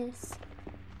business.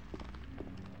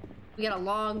 We got a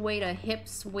long way to hip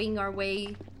swing our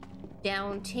way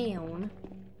downtown.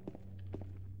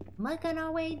 Making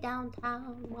our way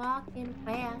downtown, walking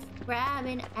fast,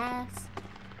 grabbing ass.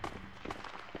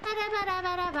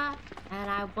 Ba-da-ba-da-ba-da-ba, and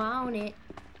I want it.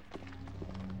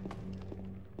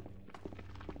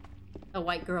 A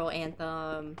white girl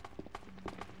anthem.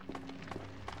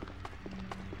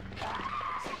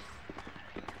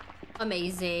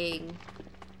 Amazing.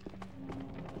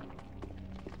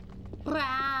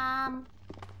 Ram.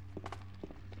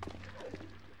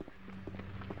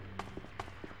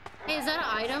 Hey, is that an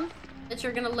item that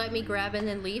you're gonna let me grab and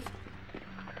then leave?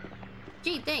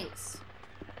 Gee, thanks.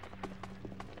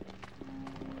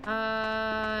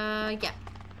 Yeah.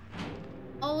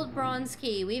 Old Bronze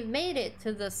Key. We've made it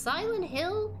to the Silent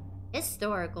Hill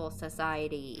Historical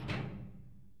Society.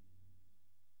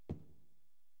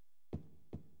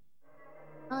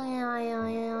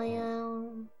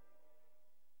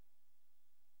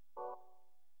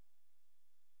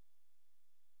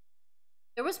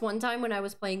 There was one time when I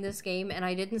was playing this game and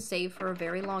I didn't save for a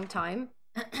very long time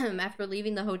after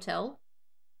leaving the hotel.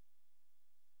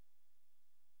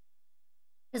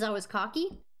 Because I was cocky.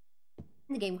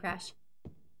 And the game crashed.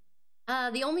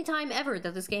 The only time ever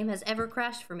that this game has ever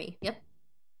crashed for me. Yep.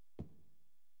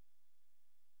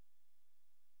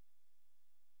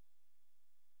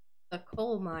 The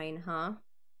coal mine, huh?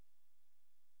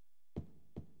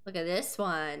 Look at this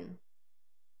one.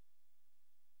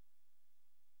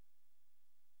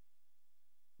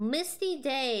 Misty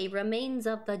Day, Remains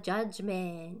of the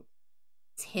Judgment.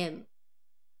 It's him.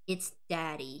 It's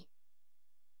Daddy.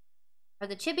 Are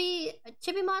the chibi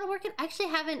model working? I actually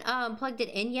haven't plugged it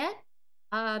in yet.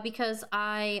 Because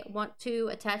I want to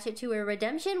attach it to a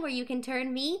redemption where you can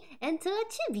turn me into a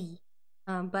chibi.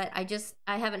 But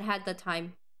I haven't had the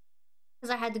time.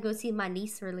 Because I had to go see my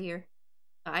niece earlier.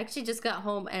 I actually just got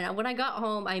home, and when I got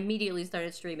home, I immediately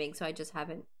started streaming, so I just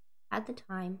haven't had the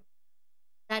time.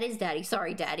 That is Daddy.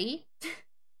 Sorry, Daddy.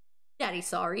 Daddy,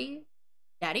 sorry.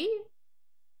 Daddy?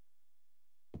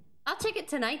 I'll check it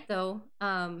tonight, though.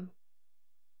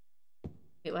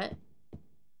 Wait, what?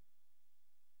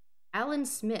 Alan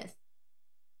Smith.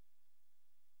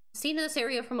 Seen in this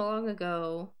area from long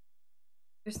ago.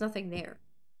 There's nothing there.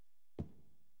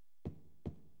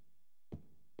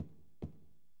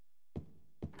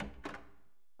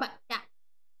 But yeah.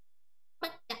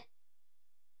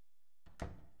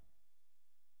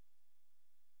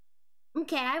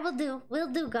 Okay, I will do. Will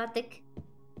do, Gothic.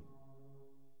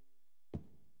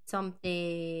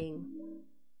 Something.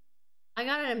 I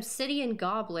got an obsidian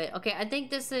goblet. Okay, I think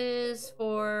this is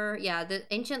for, yeah, the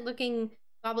ancient looking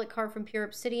goblet carved from pure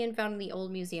obsidian found in the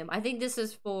old museum. I think this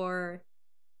is for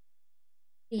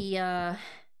the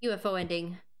UFO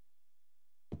ending.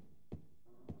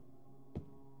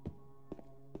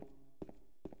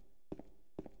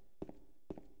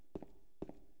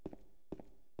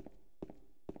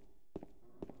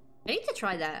 I need to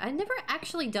try that. I've never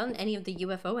actually done any of the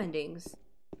UFO endings.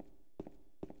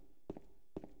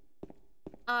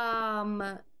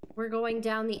 We're going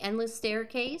down the endless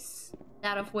staircase,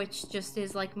 that of which just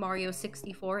is like Mario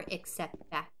 64, except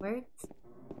backwards.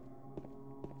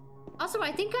 Also,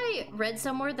 I think I read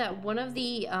somewhere that one of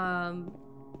the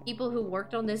people who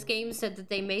worked on this game said that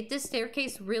they made this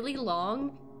staircase really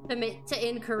long to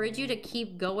encourage you to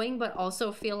keep going, but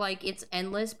also feel like it's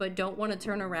endless, but don't want to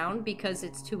turn around because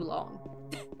it's too long.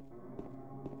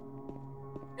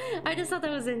 I just thought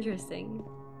that was interesting.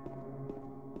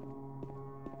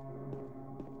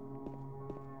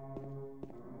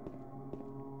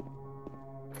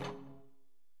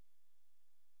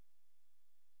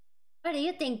 What do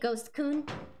you think, Ghost-kun?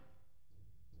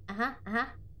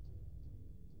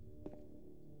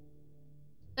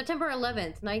 September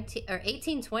 11th,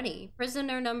 1820.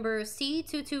 Prisoner number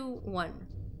C221.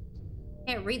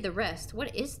 Can't read the rest.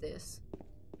 What is this?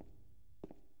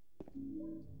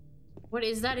 What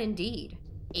is that indeed?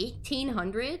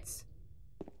 1800s?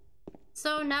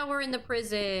 So now we're in the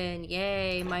prison.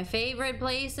 Yay, my favorite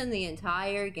place in the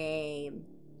entire game.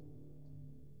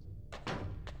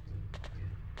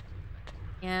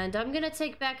 And I'm gonna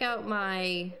take back out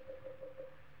my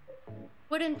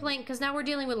wooden plank, because now we're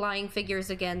dealing with lying figures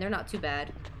again. They're not too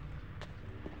bad.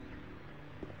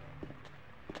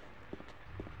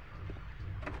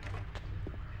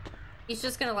 He's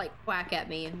just gonna, like, quack at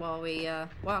me while we,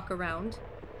 walk around.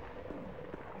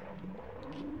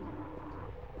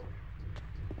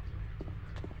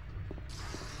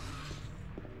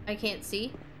 I can't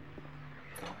see.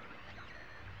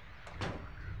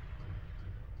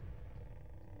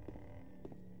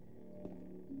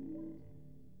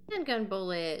 Handgun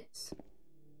bullets.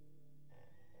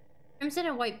 Crimson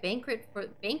and white banquet for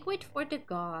the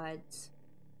gods.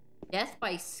 Death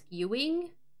by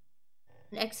skewing?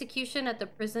 An execution at the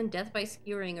prison, death by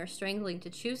skewering or strangling. To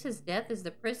choose his death is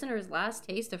the prisoner's last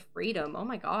taste of freedom. Oh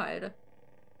my god.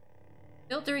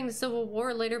 Built during the Civil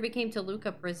War, later became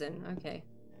Toluca Prison. Okay.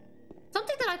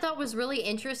 Something that I thought was really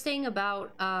interesting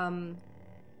about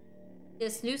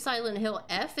this new Silent Hill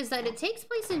F is that it takes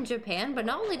place in Japan, but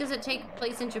not only does it take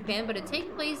place in Japan, but it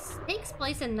takes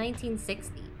place in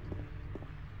 1960.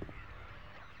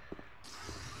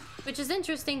 Which is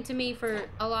interesting to me for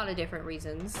a lot of different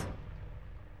reasons.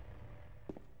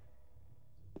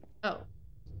 Oh.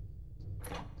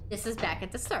 This is back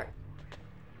at the start.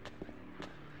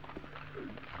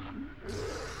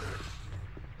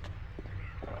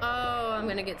 Oh, I'm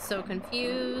gonna get so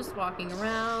confused walking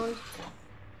around.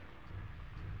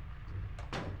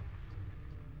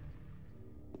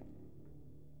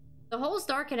 The hole's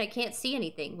dark and I can't see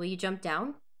anything. Will you jump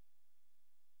down?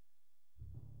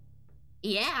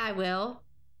 Yeah, I will.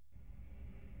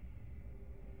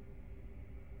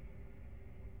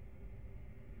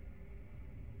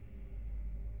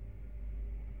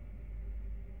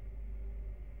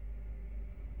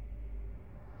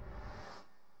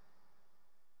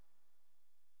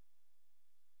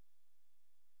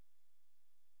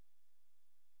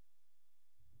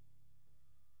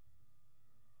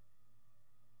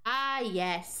 Ah,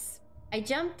 yes. I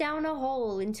jumped down a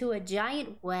hole into a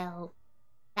giant well.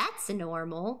 That's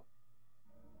normal.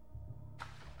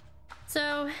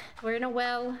 So, we're in a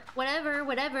well.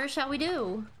 Whatever shall we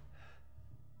do?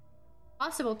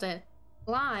 Possible to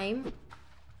climb.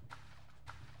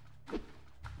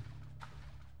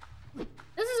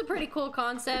 This is a pretty cool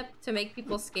concept to make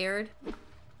people scared.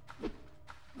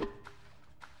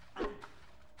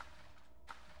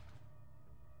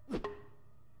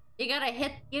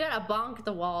 You gotta bonk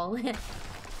the wall.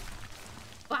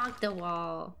 Bonk the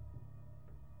wall.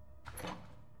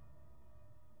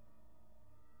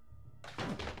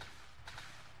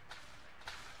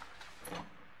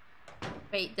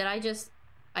 Wait, did I just...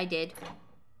 I did.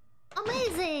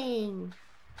 Amazing!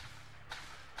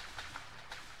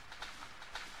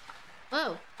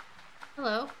 Whoa.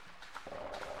 Hello.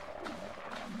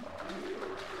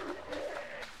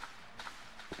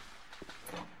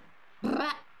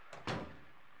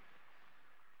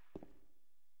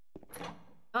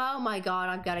 Oh my god,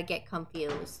 I've got to get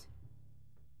confused.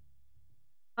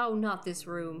 Oh, not this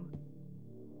room.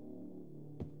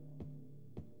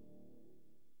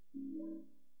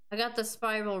 I got the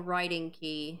spiral writing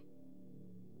key.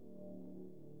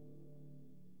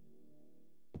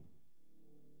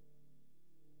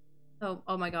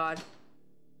 Oh my god.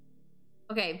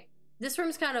 Okay, this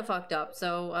room's kind of fucked up,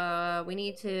 so we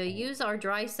need to use our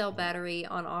dry cell battery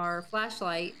on our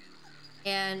flashlight.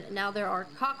 And now there are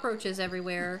cockroaches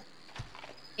everywhere.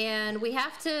 And we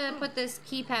have to put this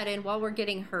keypad in while we're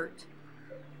getting hurt.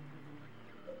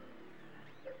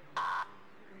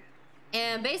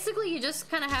 And basically you just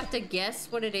kind of have to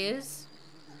guess what it is.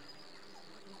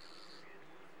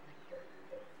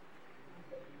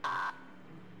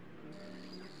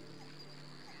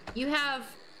 You have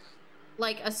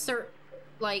like a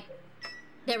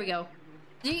there we go.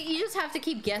 You just have to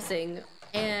keep guessing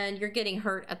and you're getting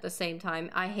hurt at the same time.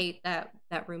 I hate that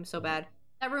room so bad.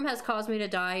 That room has caused me to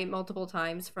die multiple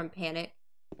times from panic.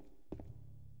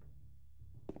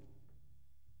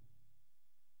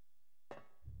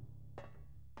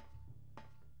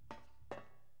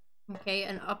 Okay,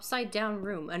 an upside down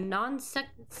room. A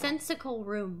nonsensical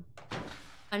room.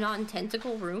 A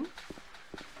non-tentacle room?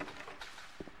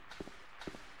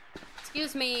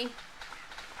 Excuse me.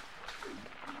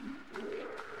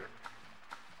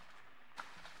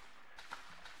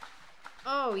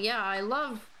 Oh yeah, I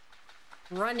love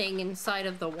running inside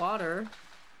of the water.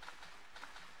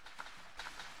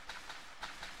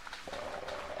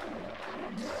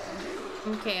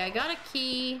 Okay, I got a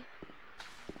key.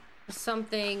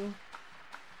 Something.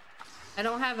 I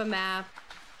don't have a map.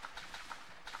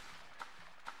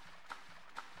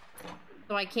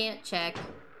 So I can't check.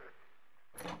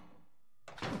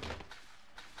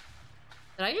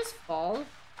 Did I just fall?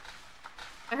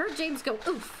 I heard James go,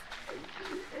 oof.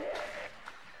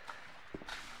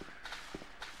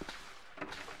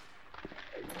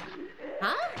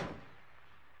 Huh?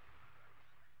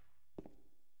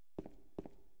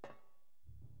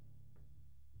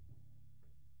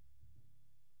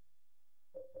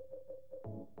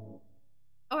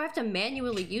 Oh, I have to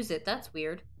manually use it. That's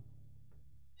weird.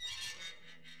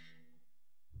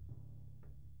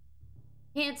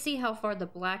 Can't see how far the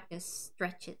blackness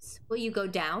stretches. Will you go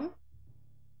down?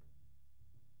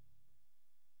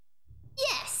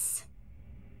 Yes!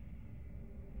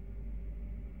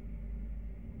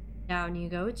 Down you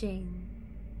go, Jane.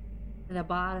 To the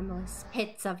bottomless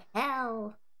pits of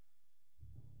hell.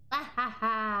 Ha ha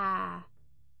ha!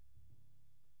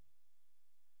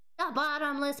 The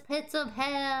bottomless pits of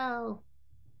hell!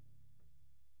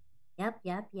 Yep,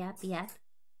 yep, yep, yep.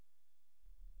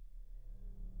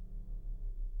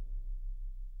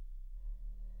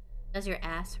 Does your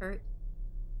ass hurt?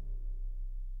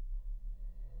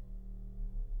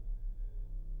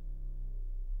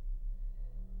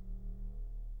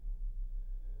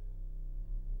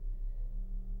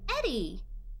 Eddie!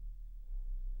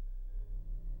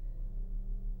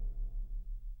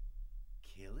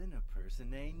 Killing a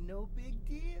person ain't no big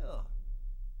deal.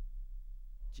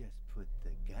 Just put the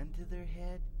gun to their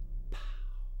head.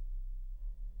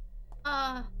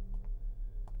 Pow.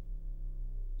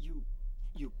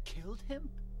 You killed him?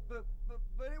 But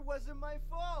it wasn't my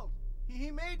fault.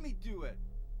 He made me do it.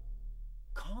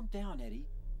 Calm down, Eddie.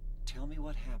 Tell me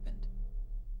what happened.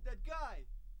 That guy,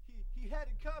 he had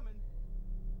it coming.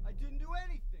 I didn't do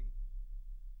anything.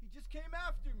 He just came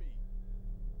after me.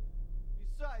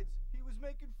 Besides, he was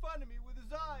making fun of me with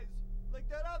his eyes, like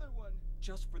that other one.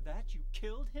 Just for that, you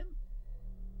killed him?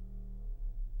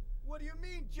 What do you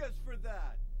mean, just for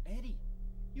that? Eddie,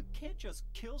 you can't just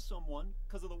kill someone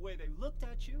because of the way they looked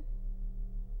at you.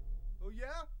 Oh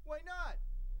yeah? Why not?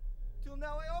 Till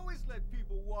now I always let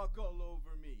people walk all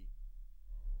over me.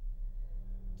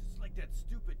 Just like that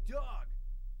stupid dog.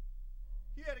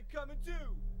 He had it coming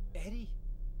too. Eddie?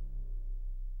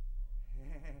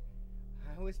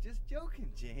 I was just joking,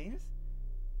 James.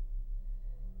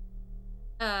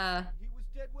 He was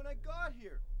dead when I got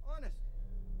here, honest.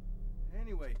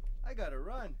 Anyway, I gotta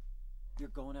run. You're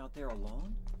going out there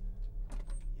alone?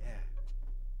 Yeah.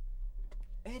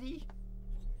 Eddie?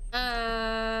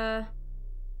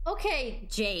 Okay,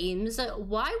 James,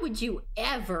 why would you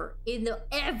ever,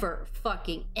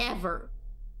 fucking ever,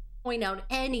 point out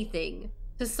anything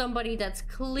to somebody that's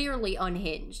clearly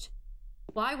unhinged?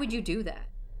 Why would you do that?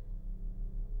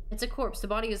 It's a corpse. The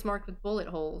body is marked with bullet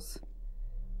holes.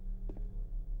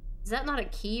 Is that not a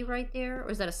key right there?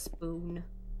 Or is that a spoon?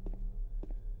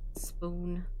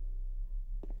 Spoon.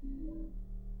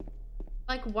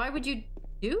 Like, why would you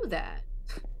do that?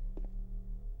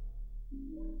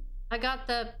 I got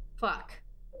the... fuck.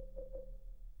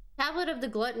 Tablet of the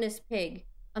Gluttonous Pig.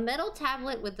 A metal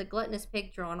tablet with the Gluttonous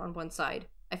Pig drawn on one side.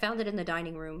 I found it in the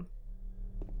dining room.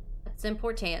 That's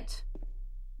important.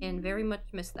 And very much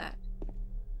miss that.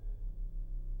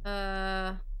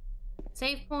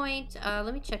 Save point.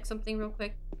 Let me check something real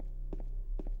quick.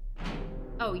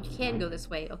 Oh, you can go this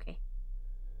way. Okay.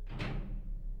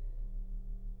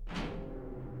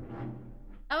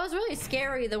 That was really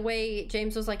scary, the way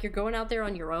James was like, you're going out there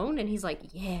on your own? And he's like,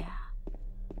 yeah.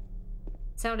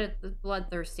 Sounded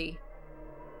bloodthirsty.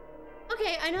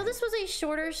 Okay, I know this was a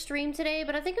shorter stream today,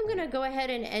 but I think I'm gonna go ahead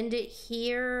and end it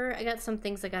here. I got some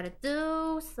things I gotta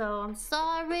do, so I'm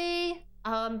sorry.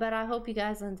 But I hope you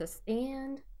guys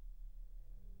understand.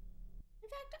 In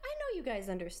fact, I know you guys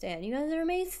understand. You guys are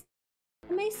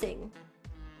amazing.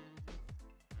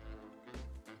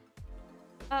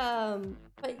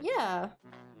 But yeah.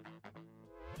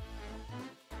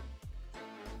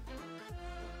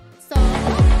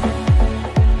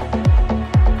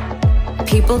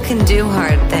 people can do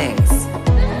hard things.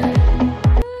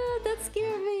 That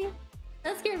scared me.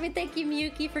 That scared me. Thank you,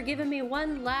 Miyuki, for giving me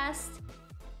one last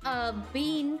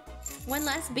bean. One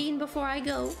last bean before I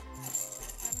go.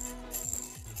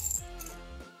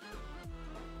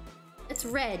 It's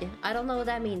red. I don't know what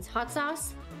that means. Hot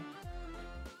sauce?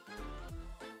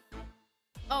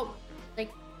 Oh,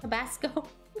 like Tabasco.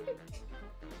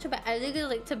 I think it's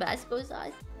like Tabasco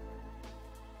sauce.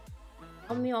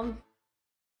 Yum.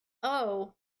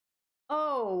 Oh.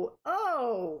 Oh.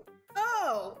 Oh.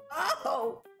 Oh.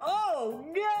 Oh. Oh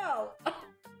no.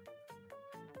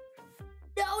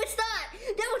 No, it's not.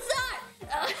 No, it's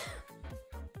not.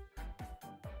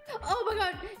 Oh my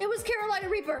god, it was Carolina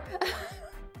Reaper.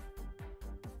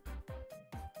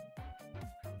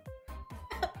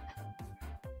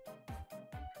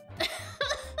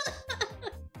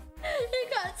 It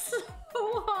got so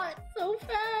hot so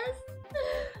fast.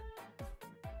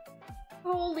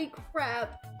 Holy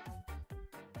crap.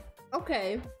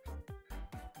 Okay.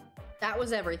 That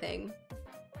was everything.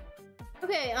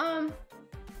 Okay,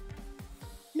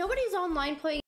 nobody's online playing